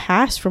criminal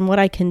past from what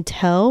I can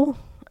tell.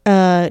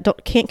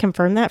 Can't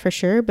confirm that for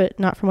sure, but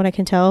not from what I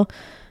can tell.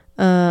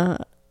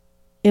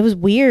 It was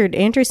weird.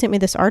 Andrew sent me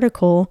this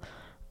article.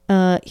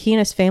 He and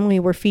his family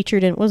were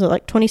featured in, what was it,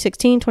 like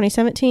 2016,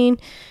 2017?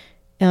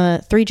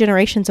 3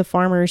 generations of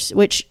farmers,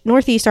 which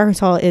Northeast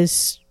Arkansas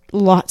is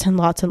lots and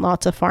lots and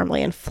lots of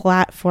farmland,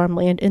 flat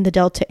farmland in the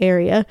Delta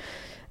area.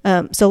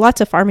 So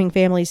lots of farming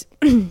families.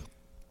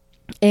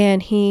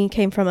 And he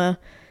came from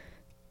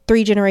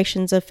 3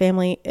 generations of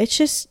family. It's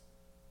just,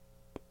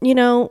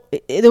 there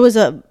was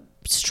a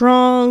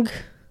strong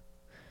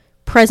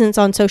presence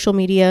on social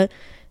media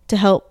to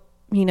help,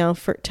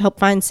 to help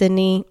find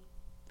Sydney.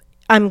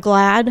 I'm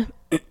glad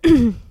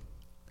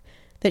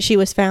that she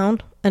was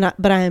found,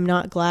 but I am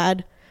not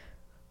glad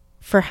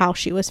for how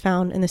she was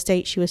found in the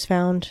state she was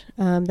found,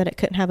 that it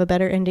couldn't have a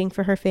better ending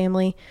for her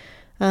family.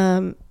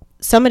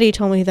 Somebody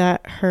told me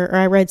that or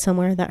I read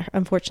somewhere that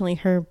unfortunately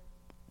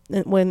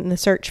when the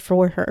search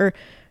for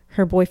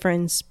her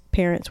boyfriend's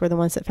parents were the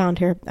ones that found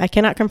her. I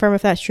cannot confirm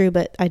if that's true,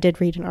 but I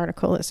did read an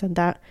article that said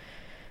that.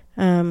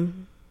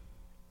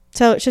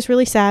 So it's just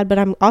really sad, but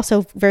I'm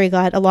also very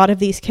glad a lot of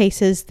these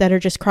cases that are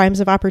just crimes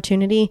of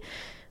opportunity,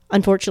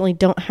 unfortunately,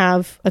 don't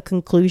have a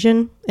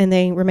conclusion and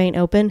they remain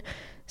open.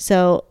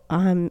 So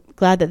I'm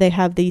glad that they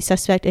have the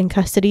suspect in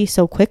custody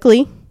so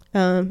quickly. So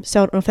I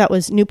don't know if that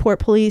was Newport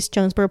Police,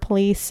 Jonesboro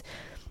Police,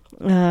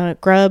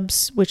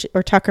 Grubbs,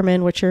 or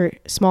Tuckerman, which are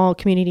small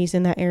communities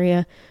in that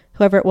area.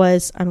 Whoever it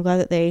was, I'm glad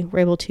that they were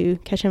able to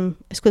catch him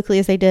as quickly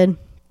as they did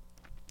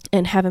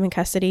and have him in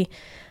custody.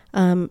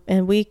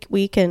 And we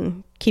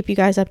can keep you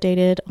guys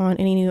updated on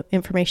any new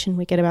information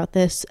we get about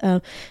this.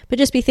 But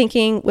just be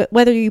thinking,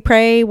 whether you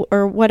pray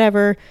or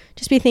whatever,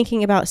 just be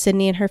thinking about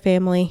Sydney and her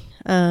family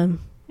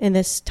in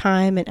this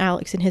time, and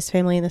Alex and his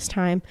family in this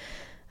time.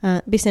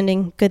 Be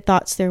sending good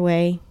thoughts their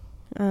way.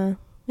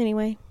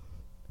 Anyway,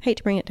 hate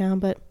to bring it down,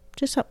 but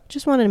just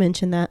wanted to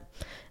mention that.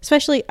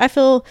 I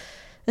feel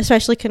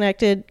especially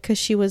connected because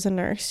she was a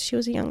nurse. She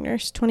was a young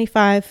nurse,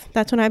 25.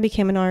 That's when I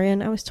became an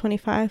RN. I was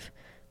 25.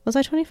 Was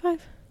I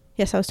 25?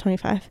 Yes, I was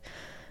 25.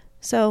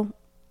 So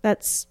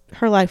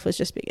her life was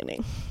just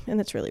beginning, and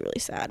it's really, really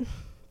sad.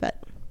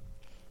 But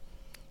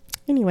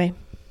anyway,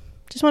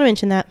 just want to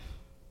mention that.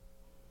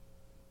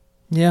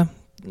 Yeah,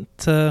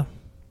 it's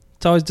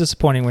always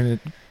disappointing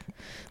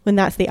when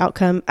that's the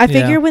outcome. I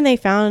figure when they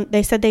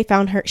said they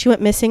found her, she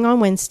went missing on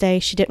Wednesday.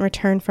 She didn't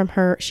return from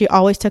she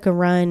always took a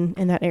run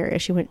in that area.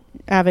 She went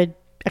avid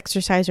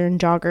exerciser and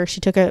jogger.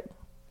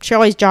 She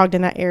always jogged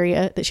in that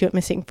area that she went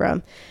missing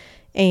from.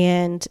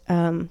 And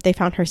they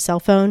found her cell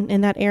phone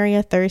in that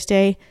area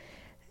Thursday.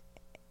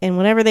 And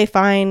whenever they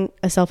find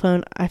a cell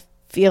phone, I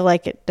feel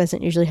like it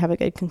doesn't usually have a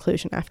good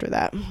conclusion after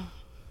that.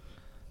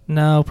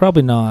 No,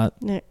 probably not.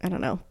 I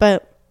don't know.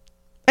 But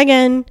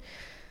again,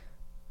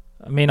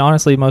 I mean,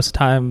 honestly, most of the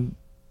time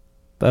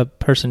a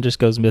person just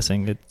goes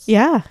missing. It's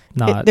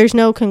not. There's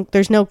no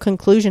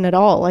conclusion at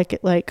all.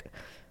 Like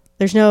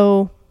there's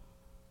no,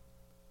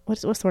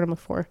 what's the word I'm looking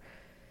for?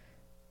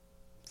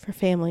 For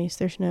families,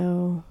 there's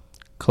no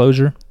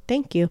closure.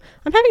 Thank you.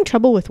 I'm having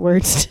trouble with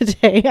words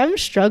today. I'm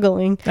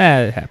struggling.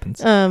 It happens.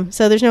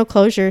 So there's no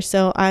closure.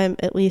 So I'm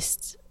at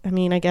least,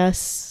 I guess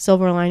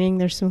silver lining,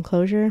 there's some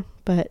closure,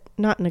 but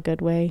not in a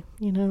good way,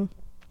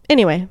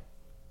 Anyway,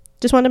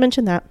 just wanted to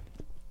mention that.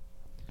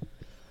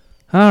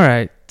 All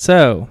right.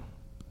 So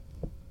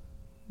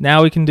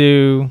now we can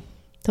do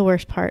the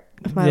worst part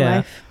of my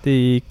life.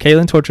 The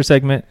Caitlin torture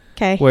segment.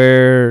 Okay.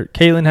 Where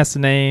Caitlin has to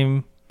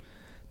name,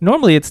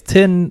 normally it's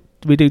 10,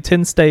 we do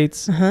 10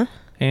 states. Uh-huh.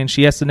 And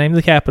she has to name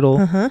the capital.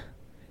 Uh-huh.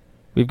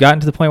 We've gotten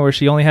to the point where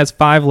she only has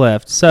 5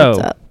 left. So what's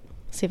up?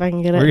 See if I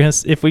can get we're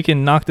it. If we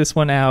can knock this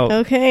one out.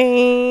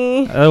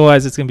 Okay.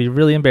 Otherwise, it's going to be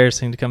really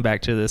embarrassing to come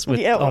back to this with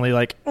only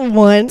like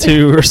 1,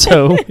 2 or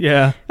so.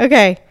 Yeah.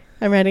 Okay.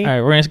 I'm ready. All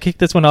right. We're going to kick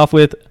this one off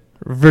with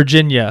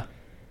Virginia.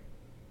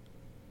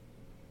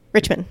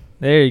 Richmond.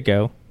 There you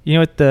go. You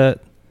know what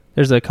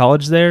there's a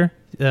college there,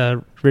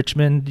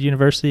 Richmond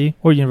University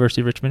or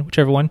University of Richmond,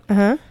 whichever one.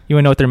 Uh-huh. You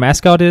want to know what their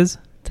mascot is?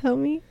 Tell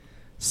me.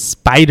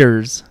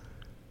 Spiders.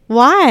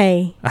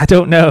 Why? I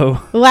don't know.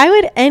 Why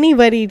would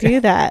anybody do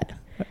that?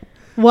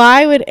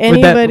 Why would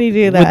anybody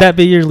do that? Would that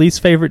be your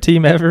least favorite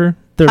team ever?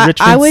 The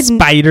Richmond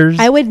Spiders?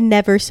 I would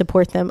never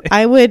support them.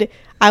 I would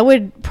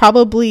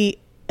probably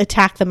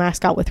attack the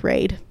mascot with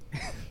Raid.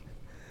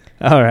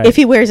 All right. If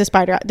he wears a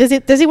spider out. Does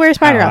he wear a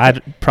spider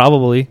outfit?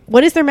 Probably.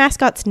 What is their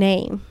mascot's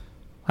name?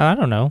 I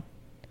don't know.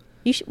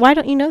 Why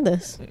don't you know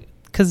this?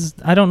 Because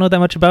I don't know that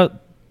much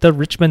about the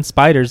Richmond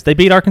Spiders. They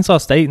beat Arkansas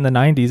State in the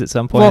 90s at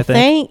some point, I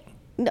think.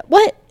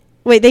 What?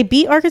 Wait, they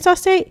beat Arkansas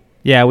State?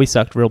 Yeah, we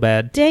sucked real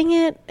bad. Dang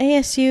it,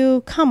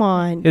 ASU. Come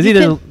on. It was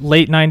either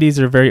late 90s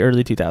or very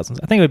early 2000s.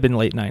 I think it would have been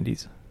late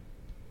 90s.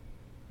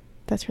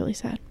 That's really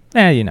sad.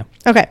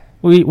 Okay.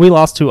 We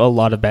lost to a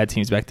lot of bad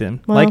teams back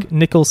then, like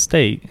Nicholls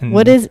State. And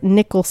what is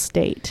Nicholls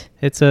State?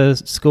 It's a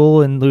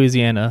school in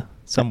Louisiana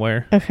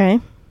somewhere. Okay.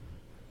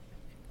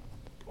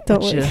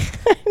 Don't look.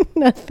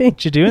 Nothing.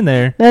 What you doing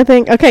there?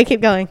 Nothing. Okay,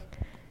 keep going.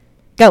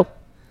 Go.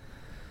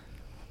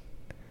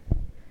 I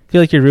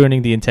feel like you're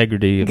ruining the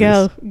integrity of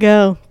this.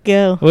 Go.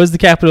 What was the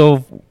capital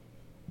of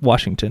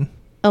Washington?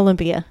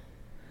 Olympia.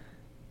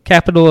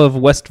 Capital of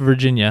West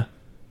Virginia.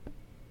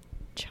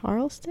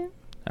 Charleston?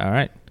 All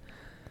right.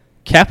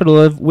 Capital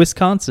of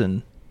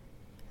Wisconsin.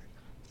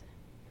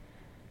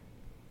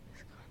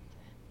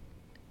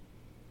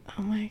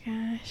 Oh my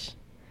gosh.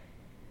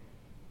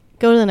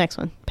 Go to the next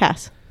one.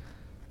 Pass.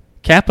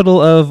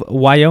 Capital of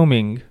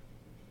Wyoming.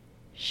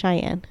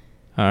 Cheyenne.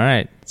 All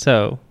right.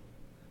 So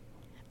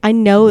I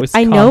know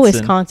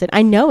Wisconsin.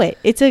 I know it.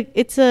 It's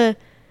a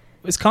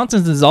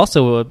Wisconsin is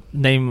also a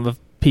name of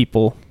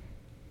people.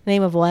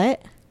 name of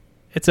what?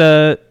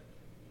 The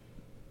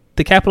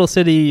capital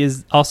city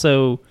is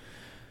also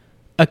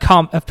a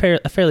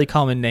fairly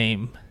common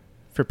name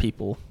for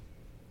people.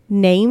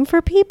 Name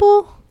for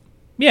people?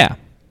 Yeah.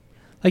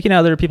 Like,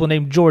 there are people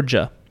named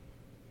Georgia.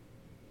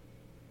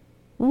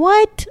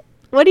 What?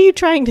 What are you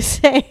trying to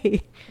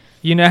say?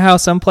 You know how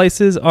some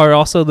places are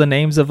also the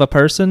names of a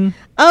person?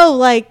 Oh,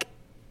 like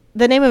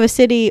the name of a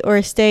city or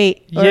a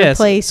state or a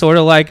place. Sort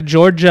of like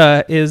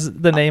Georgia is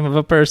the name of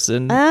a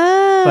person.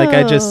 Oh. Like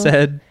I just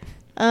said.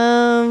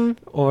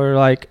 Or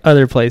like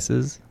other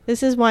places.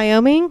 This is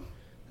Wyoming?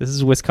 This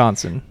is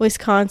Wisconsin.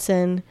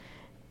 Wisconsin.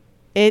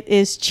 It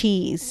is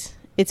cheese.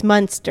 It's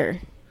Munster.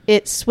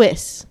 It's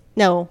Swiss.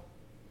 No,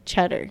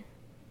 cheddar.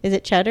 Is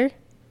it cheddar?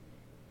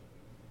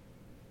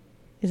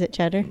 Is it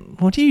cheddar?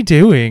 What are you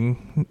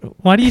doing?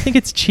 Why do you think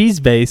it's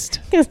cheese-based?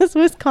 Because it's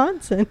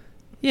Wisconsin.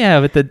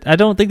 Yeah, but I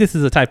don't think this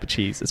is a type of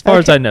cheese, as far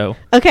as I know.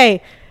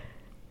 Okay.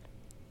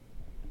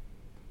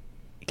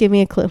 Give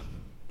me a clue.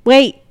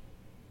 Wait.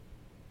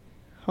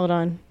 Hold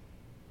on.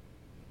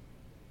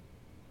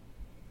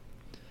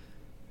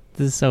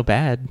 This is so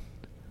bad.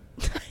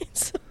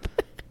 It's so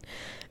bad.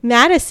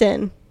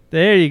 Madison.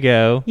 There you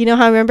go. You know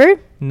how I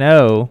remember?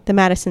 No. The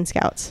Madison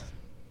Scouts.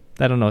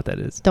 I don't know what that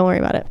is. Don't worry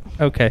about it.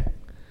 Okay.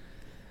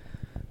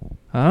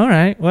 All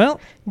right. Well.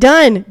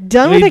 Done with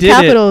the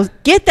Capitals.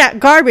 Get that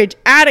garbage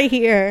out of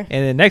here.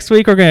 And then next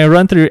week we're going to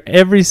run through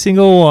every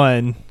single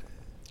one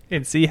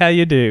and see how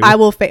you do. I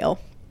will fail.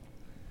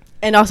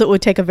 And also it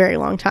would take a very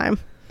long time.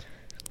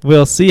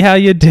 We'll see how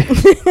you do.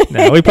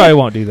 No, we probably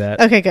won't do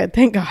that. Okay, good.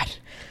 Thank God.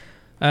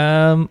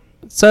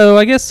 So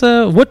I guess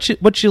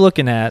what you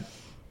looking at?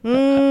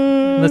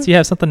 Unless you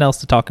have something else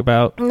to talk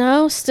about.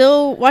 No,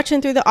 still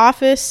watching through The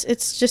Office.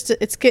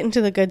 It's getting to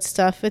the good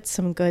stuff. It's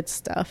some good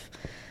stuff.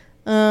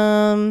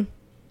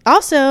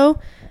 Also,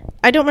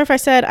 I don't remember if I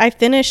said I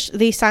finished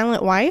The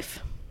Silent Wife.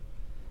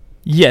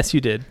 Yes,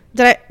 you did.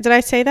 Did I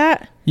say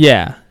that?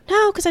 Yeah.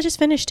 No, because I just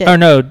finished it. Oh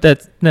no,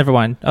 that's never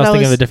mind. I was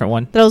thinking of a different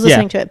one. That I was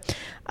listening to it.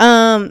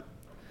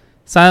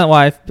 Silent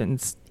Wife.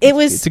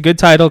 It's a good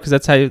title because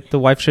that's how the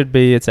wife should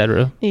be,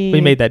 etc. We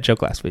made that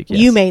joke last week.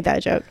 Yes. You made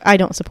that joke. I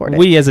don't support it.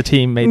 We as a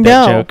team made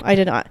that joke. No, I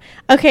did not.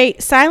 Okay,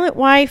 Silent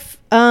Wife.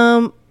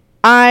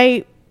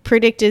 I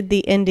predicted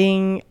the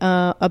ending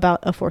about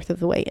a fourth of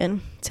the way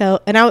in.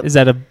 Is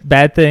that a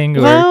bad thing?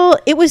 Or? Well,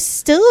 it was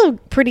still a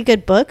pretty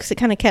good book. So it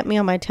kind of kept me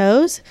on my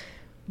toes,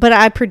 but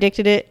I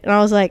predicted it, and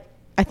I was like,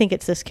 I think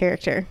it's this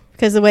character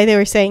because the way they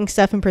were saying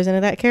stuff and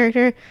presented that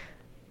character.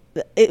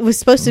 It was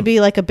supposed to be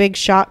like a big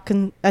shock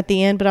at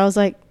the end, but I was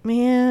like,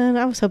 man,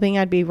 I was hoping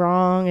I'd be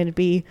wrong. It'd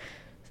be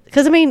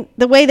because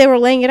the way they were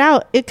laying it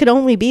out, it could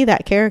only be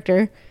that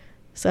character.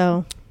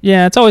 So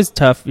yeah, it's always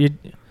tough. It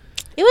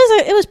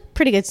was a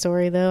pretty good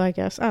story though, I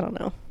guess. I don't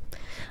know.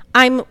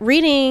 I'm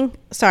reading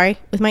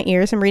with my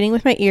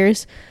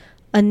ears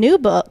a new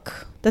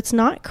book that's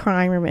not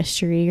crime or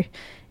mystery.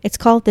 It's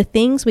called The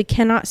Things We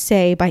Cannot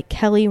Say by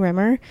Kelly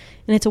Rimmer,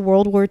 and it's a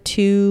World War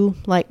II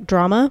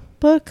drama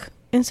book.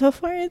 And so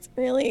far, it's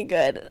really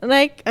good.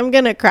 Like, I'm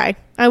going to cry.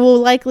 I will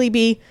likely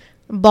be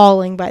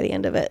bawling by the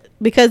end of it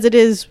because it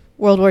is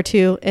World War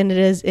II and it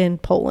is in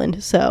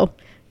Poland. So,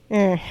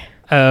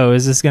 Oh,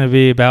 is this going to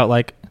be about,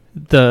 like,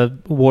 the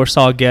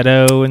Warsaw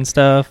Ghetto and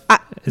stuff?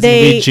 Is it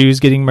going to be Jews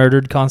getting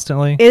murdered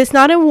constantly? It's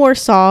not in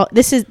Warsaw.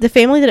 This is the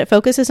family that it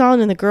focuses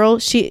on, and the girl,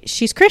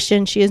 she's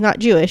Christian. She is not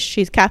Jewish.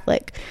 She's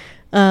Catholic.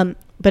 But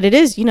it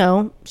is,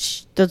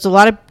 there's a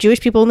lot of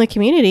Jewish people in the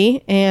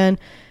community, and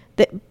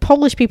the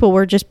Polish people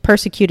were just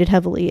persecuted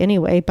heavily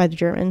anyway by the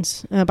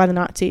Germans, by the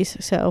Nazis.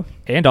 So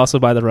and also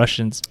by the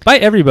Russians, by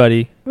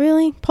everybody.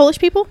 Really, Polish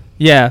people?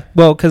 Yeah,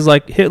 well, because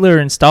like Hitler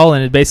and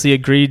Stalin had basically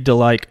agreed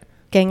to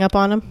gang up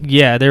on them.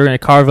 Yeah, they were going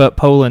to carve up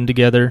Poland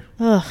together.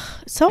 Ugh,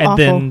 so and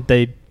awful. And then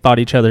they fought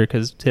each other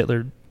because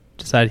Hitler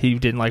decided he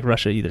didn't like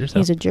Russia either. So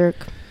he's a jerk,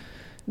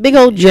 big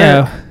old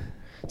jerk. Yeah.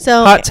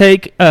 So hot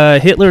take: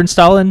 Hitler and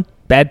Stalin,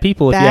 bad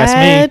people. If you ask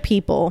me,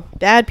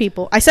 bad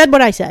people. I said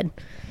what I said.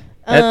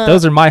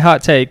 Those are my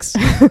hot takes.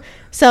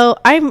 So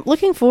I'm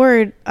looking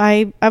forward.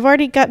 I've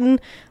already gotten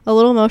a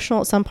little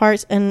emotional at some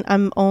parts, and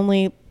I'm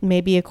only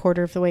maybe a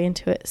quarter of the way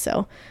into it.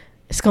 So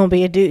it's gonna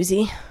be a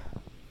doozy.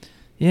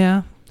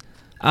 Yeah.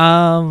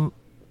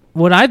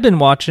 What I've been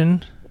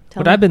watching,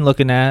 I've been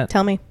looking at.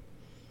 Tell me.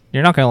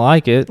 You're not gonna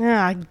like it.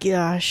 Ah,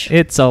 gosh.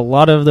 It's a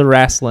lot of the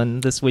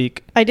wrestling this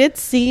week. I did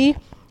see.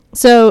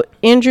 So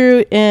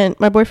Andrew and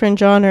my boyfriend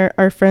John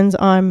are friends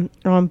on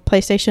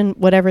PlayStation,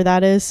 whatever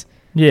that is.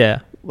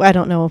 Yeah. I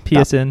don't know.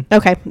 PSN.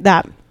 Okay,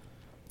 that.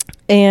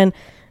 And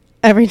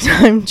every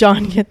time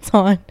John gets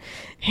on,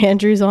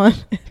 Andrew's on.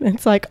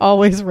 It's like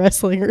always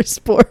wrestling or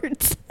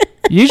sports.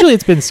 Usually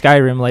it's been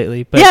Skyrim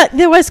lately, but yeah,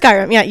 there was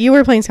Skyrim. Yeah, you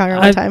were playing Skyrim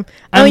all the time.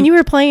 And you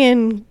were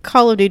playing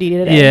Call of Duty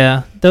today.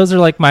 Yeah, those are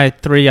like my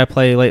 3 I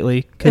play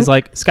lately. Because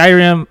like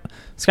Skyrim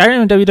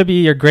and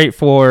WWE are great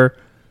for,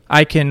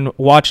 I can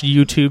watch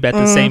YouTube at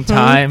the same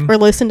time. Or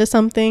listen to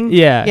something.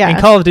 Yeah. And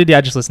Call of Duty,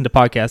 I just listen to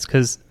podcasts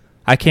because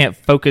I can't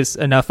focus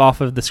enough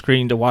off of the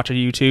screen to watch a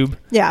YouTube.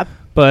 Yeah.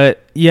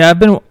 But yeah, I've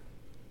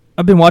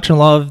been watching a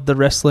lot of the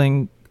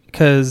wrestling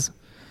because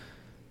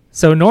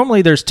so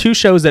normally there's 2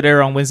 shows that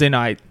air on Wednesday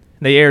night.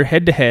 They air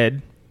head to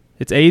head.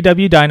 It's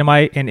AEW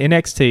Dynamite and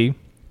NXT.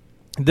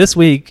 This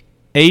week,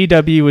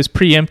 AEW was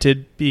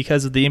preempted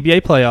because of the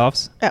NBA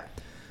playoffs. Oh.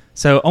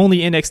 So only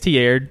NXT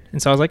aired.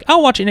 And so I was like,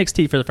 I'll watch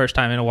NXT for the first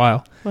time in a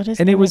while. What is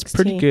and NXT? It was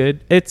pretty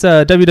good. It's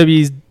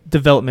WWE's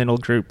developmental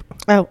group.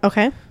 Oh,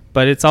 okay.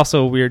 But it's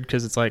also weird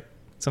because it's like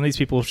some of these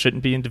people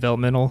shouldn't be in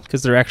developmental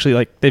because they're actually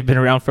like they've been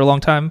around for a long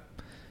time.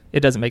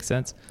 It doesn't make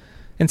sense.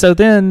 And so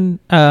then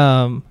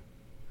I'm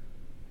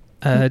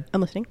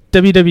listening.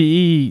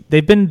 WWE,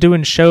 they've been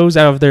doing shows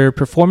out of their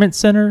performance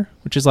center,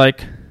 which is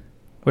like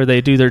where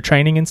they do their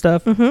training and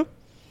stuff. Mm-hmm.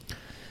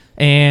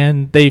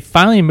 And they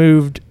finally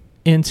moved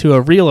into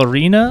a real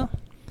arena.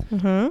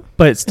 Mm-hmm.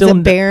 But it's still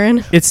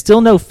barren. It's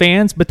still no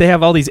fans, but they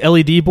have all these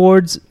LED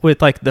boards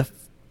with like the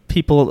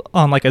people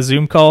on like a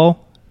Zoom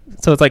call.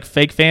 So it's like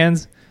fake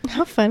fans.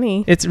 How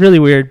funny. It's really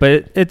weird,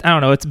 but it I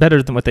don't know, it's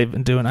better than what they've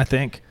been doing, I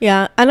think.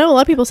 Yeah, I know a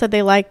lot of people said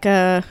they like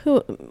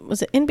who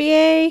was it,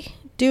 NBA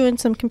doing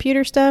some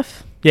computer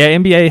stuff? Yeah,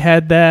 NBA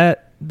had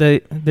that.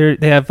 They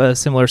have a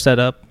similar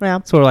setup.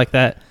 Yeah. Sort of like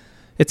that.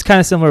 It's kind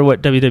of similar to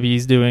what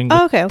WWE's doing.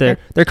 Oh, okay.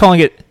 They're calling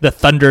it the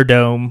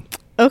Thunderdome.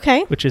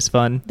 Okay. Which is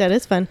fun. That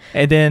is fun.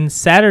 And then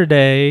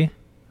Saturday,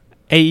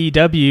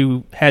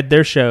 AEW had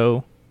their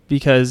show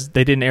because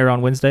they didn't air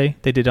on Wednesday.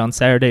 They did it on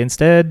Saturday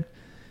instead.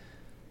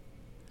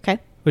 Okay.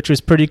 Which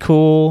was pretty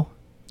cool.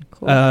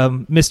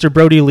 Mr.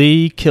 Brody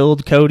Lee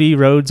killed Cody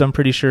Rhodes, I'm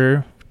pretty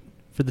sure,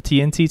 for the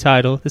TNT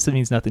title. This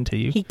means nothing to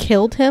you. He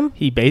killed him?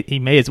 He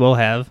may as well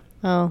have.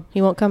 Oh,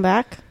 he won't come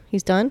back?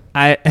 He's done?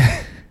 I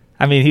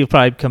mean, he'll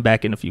probably come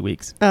back in a few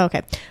weeks. Oh,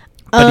 okay.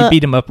 But he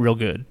beat him up real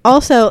good.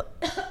 Also,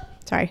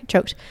 sorry,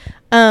 choked.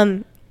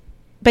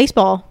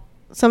 Baseball.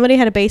 Somebody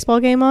had a baseball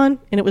game on,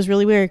 and it was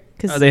really weird.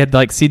 Cause they had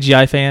like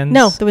CGI fans?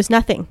 No, there was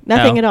nothing.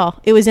 Nothing at all.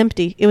 It was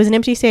empty. It was an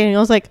empty stadium. I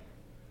was like,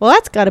 well,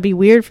 that's got to be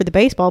weird for the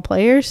baseball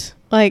players.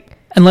 Like,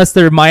 unless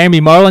they're Miami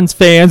Marlins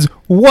fans.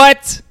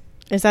 What?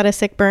 Is that a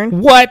sick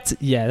burn? What?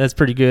 Yeah, that's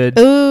pretty good.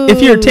 Ooh.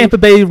 If you're a Tampa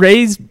Bay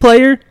Rays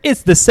player,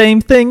 it's the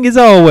same thing as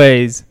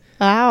always.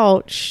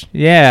 Ouch.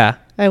 Yeah.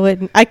 I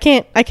wouldn't. I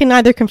can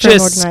neither confirm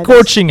just nor deny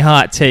scorching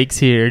hot takes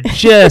here.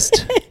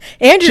 Just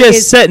Andrew just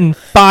is setting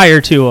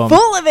fire to them.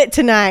 Full of it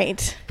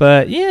tonight.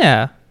 But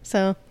yeah.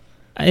 So.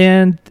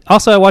 And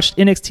also I watched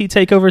NXT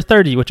TakeOver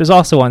 30, which was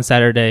also on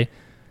Saturday.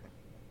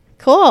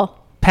 Cool.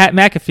 Pat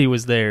McAfee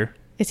was there.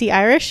 Is he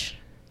Irish?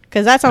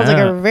 Because that sounds like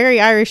a very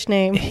Irish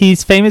name.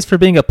 He's famous for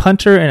being a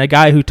punter and a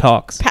guy who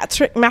talks.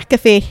 Patrick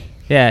McAfee.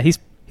 Yeah,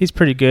 he's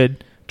pretty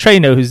good. Trey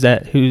knows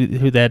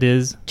who that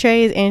is.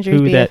 Trey is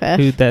Andrew's BFF.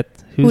 Who that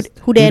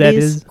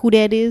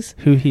is.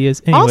 Who he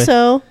is. Anyway.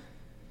 Also,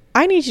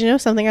 I need you to know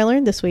something I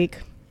learned this week.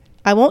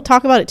 I won't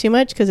talk about it too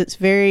much because it's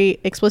very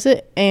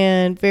explicit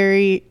and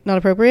very not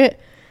appropriate.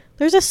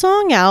 There's a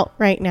song out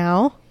right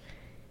now.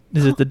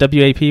 Is it the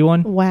WAP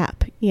one?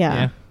 WAP,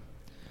 yeah.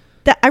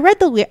 I read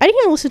I didn't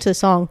even listen to the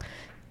song.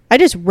 I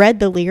just read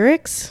the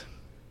lyrics.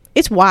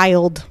 It's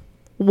wild.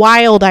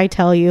 Wild, I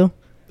tell you.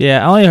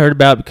 Yeah, I only heard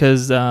about it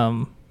because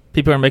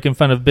people are making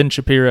fun of Ben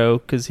Shapiro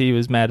because he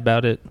was mad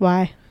about it.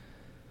 Why?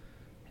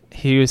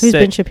 Who's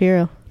Ben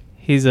Shapiro?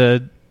 He's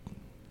a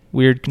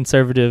weird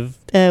conservative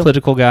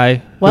political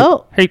guy.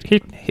 Well,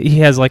 he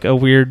has like a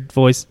weird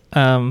voice,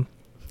 and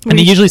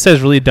he usually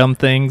says really dumb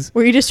things.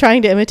 Were you just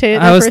trying to imitate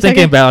it? I was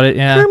thinking about it.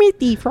 Yeah, Kermit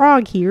the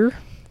Frog here.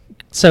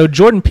 So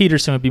Jordan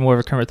Peterson would be more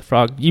of a Kermit the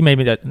Frog. You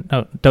maybe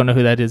don't know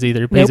who that is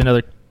either, but he's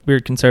another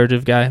weird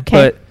conservative guy.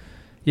 Okay. But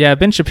yeah,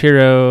 Ben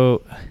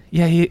Shapiro.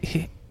 Yeah,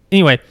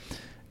 anyway,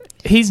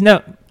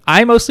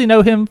 I mostly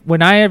know him.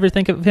 When I ever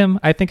think of him,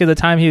 I think of the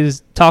time he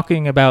was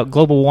talking about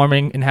global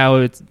warming and how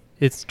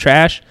it's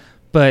trash.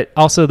 But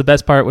also the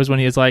best part was when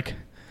he was like,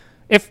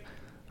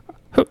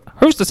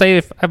 who's to say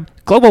if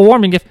global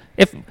warming,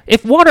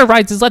 if water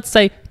rises, let's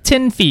say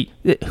 10 feet,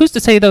 who's to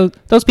say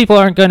those people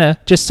aren't going to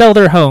just sell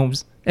their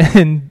homes?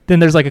 And then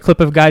there's like a clip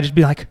of a guy just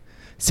be like,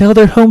 sell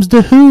their homes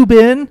to who,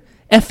 Ben?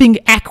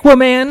 Effing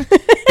Aquaman?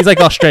 He's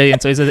like Australian,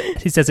 so he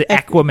says it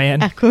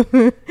Aquaman.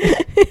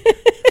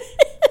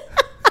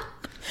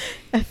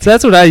 So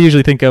that's what I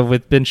usually think of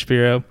with Ben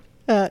Shapiro.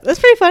 That's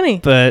pretty funny.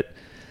 But,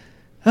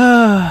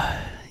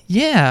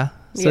 yeah.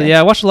 So, yeah,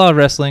 I watched a lot of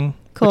wrestling,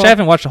 which I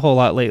haven't watched a whole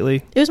lot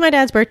lately. It was my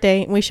dad's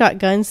birthday, and we shot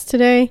guns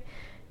today,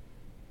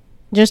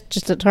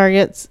 just at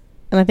Targets,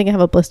 and I think I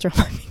have a blister on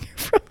my finger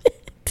from it.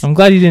 I'm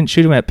glad you didn't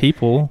shoot them at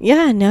people.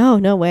 Yeah, no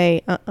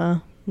way.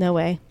 No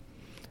way.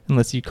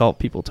 Unless you call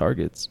people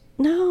targets.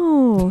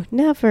 No,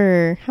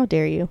 never. How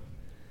dare you?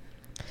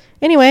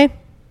 Anyway,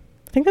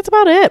 think that's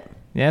about it.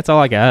 Yeah, that's all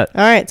I got.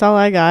 All right, that's all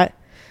I got.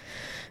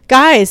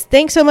 Guys,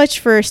 thanks so much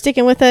for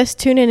sticking with us,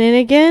 tuning in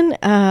again.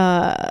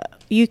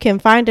 You can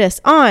find us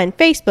on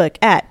Facebook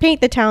at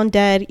Paint the Town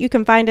Dead. You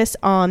can find us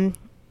on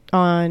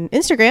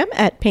Instagram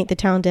at Paint the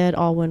Town Dead,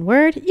 all one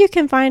word. You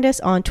can find us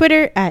on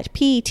Twitter at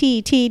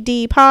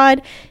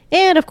PTTDpod.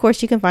 And of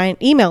course, you can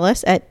email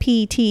us at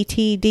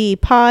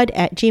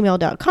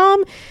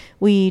pttdpod@gmail.com.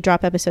 We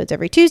drop episodes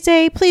every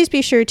Tuesday. Please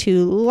be sure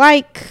to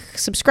like,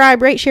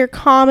 subscribe, rate, share,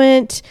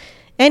 comment,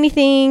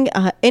 anything,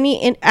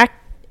 any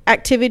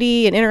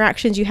activity and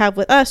interactions you have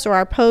with us or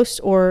our posts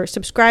or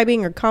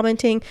subscribing or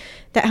commenting.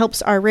 That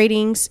helps our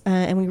ratings.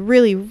 And we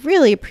really,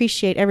 really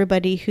appreciate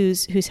everybody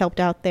who's helped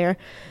out there.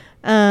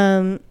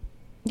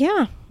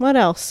 Yeah, what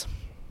else?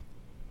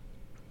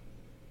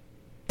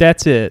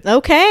 That's it.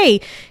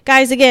 Okay,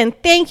 guys, again,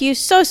 thank you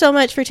so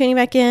much for tuning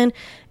back in,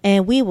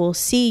 and we will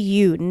see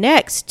you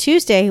next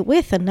Tuesday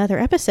with another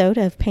episode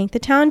of Paint the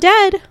Town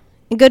Dead.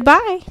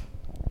 Goodbye.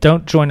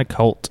 Don't join a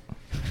cult.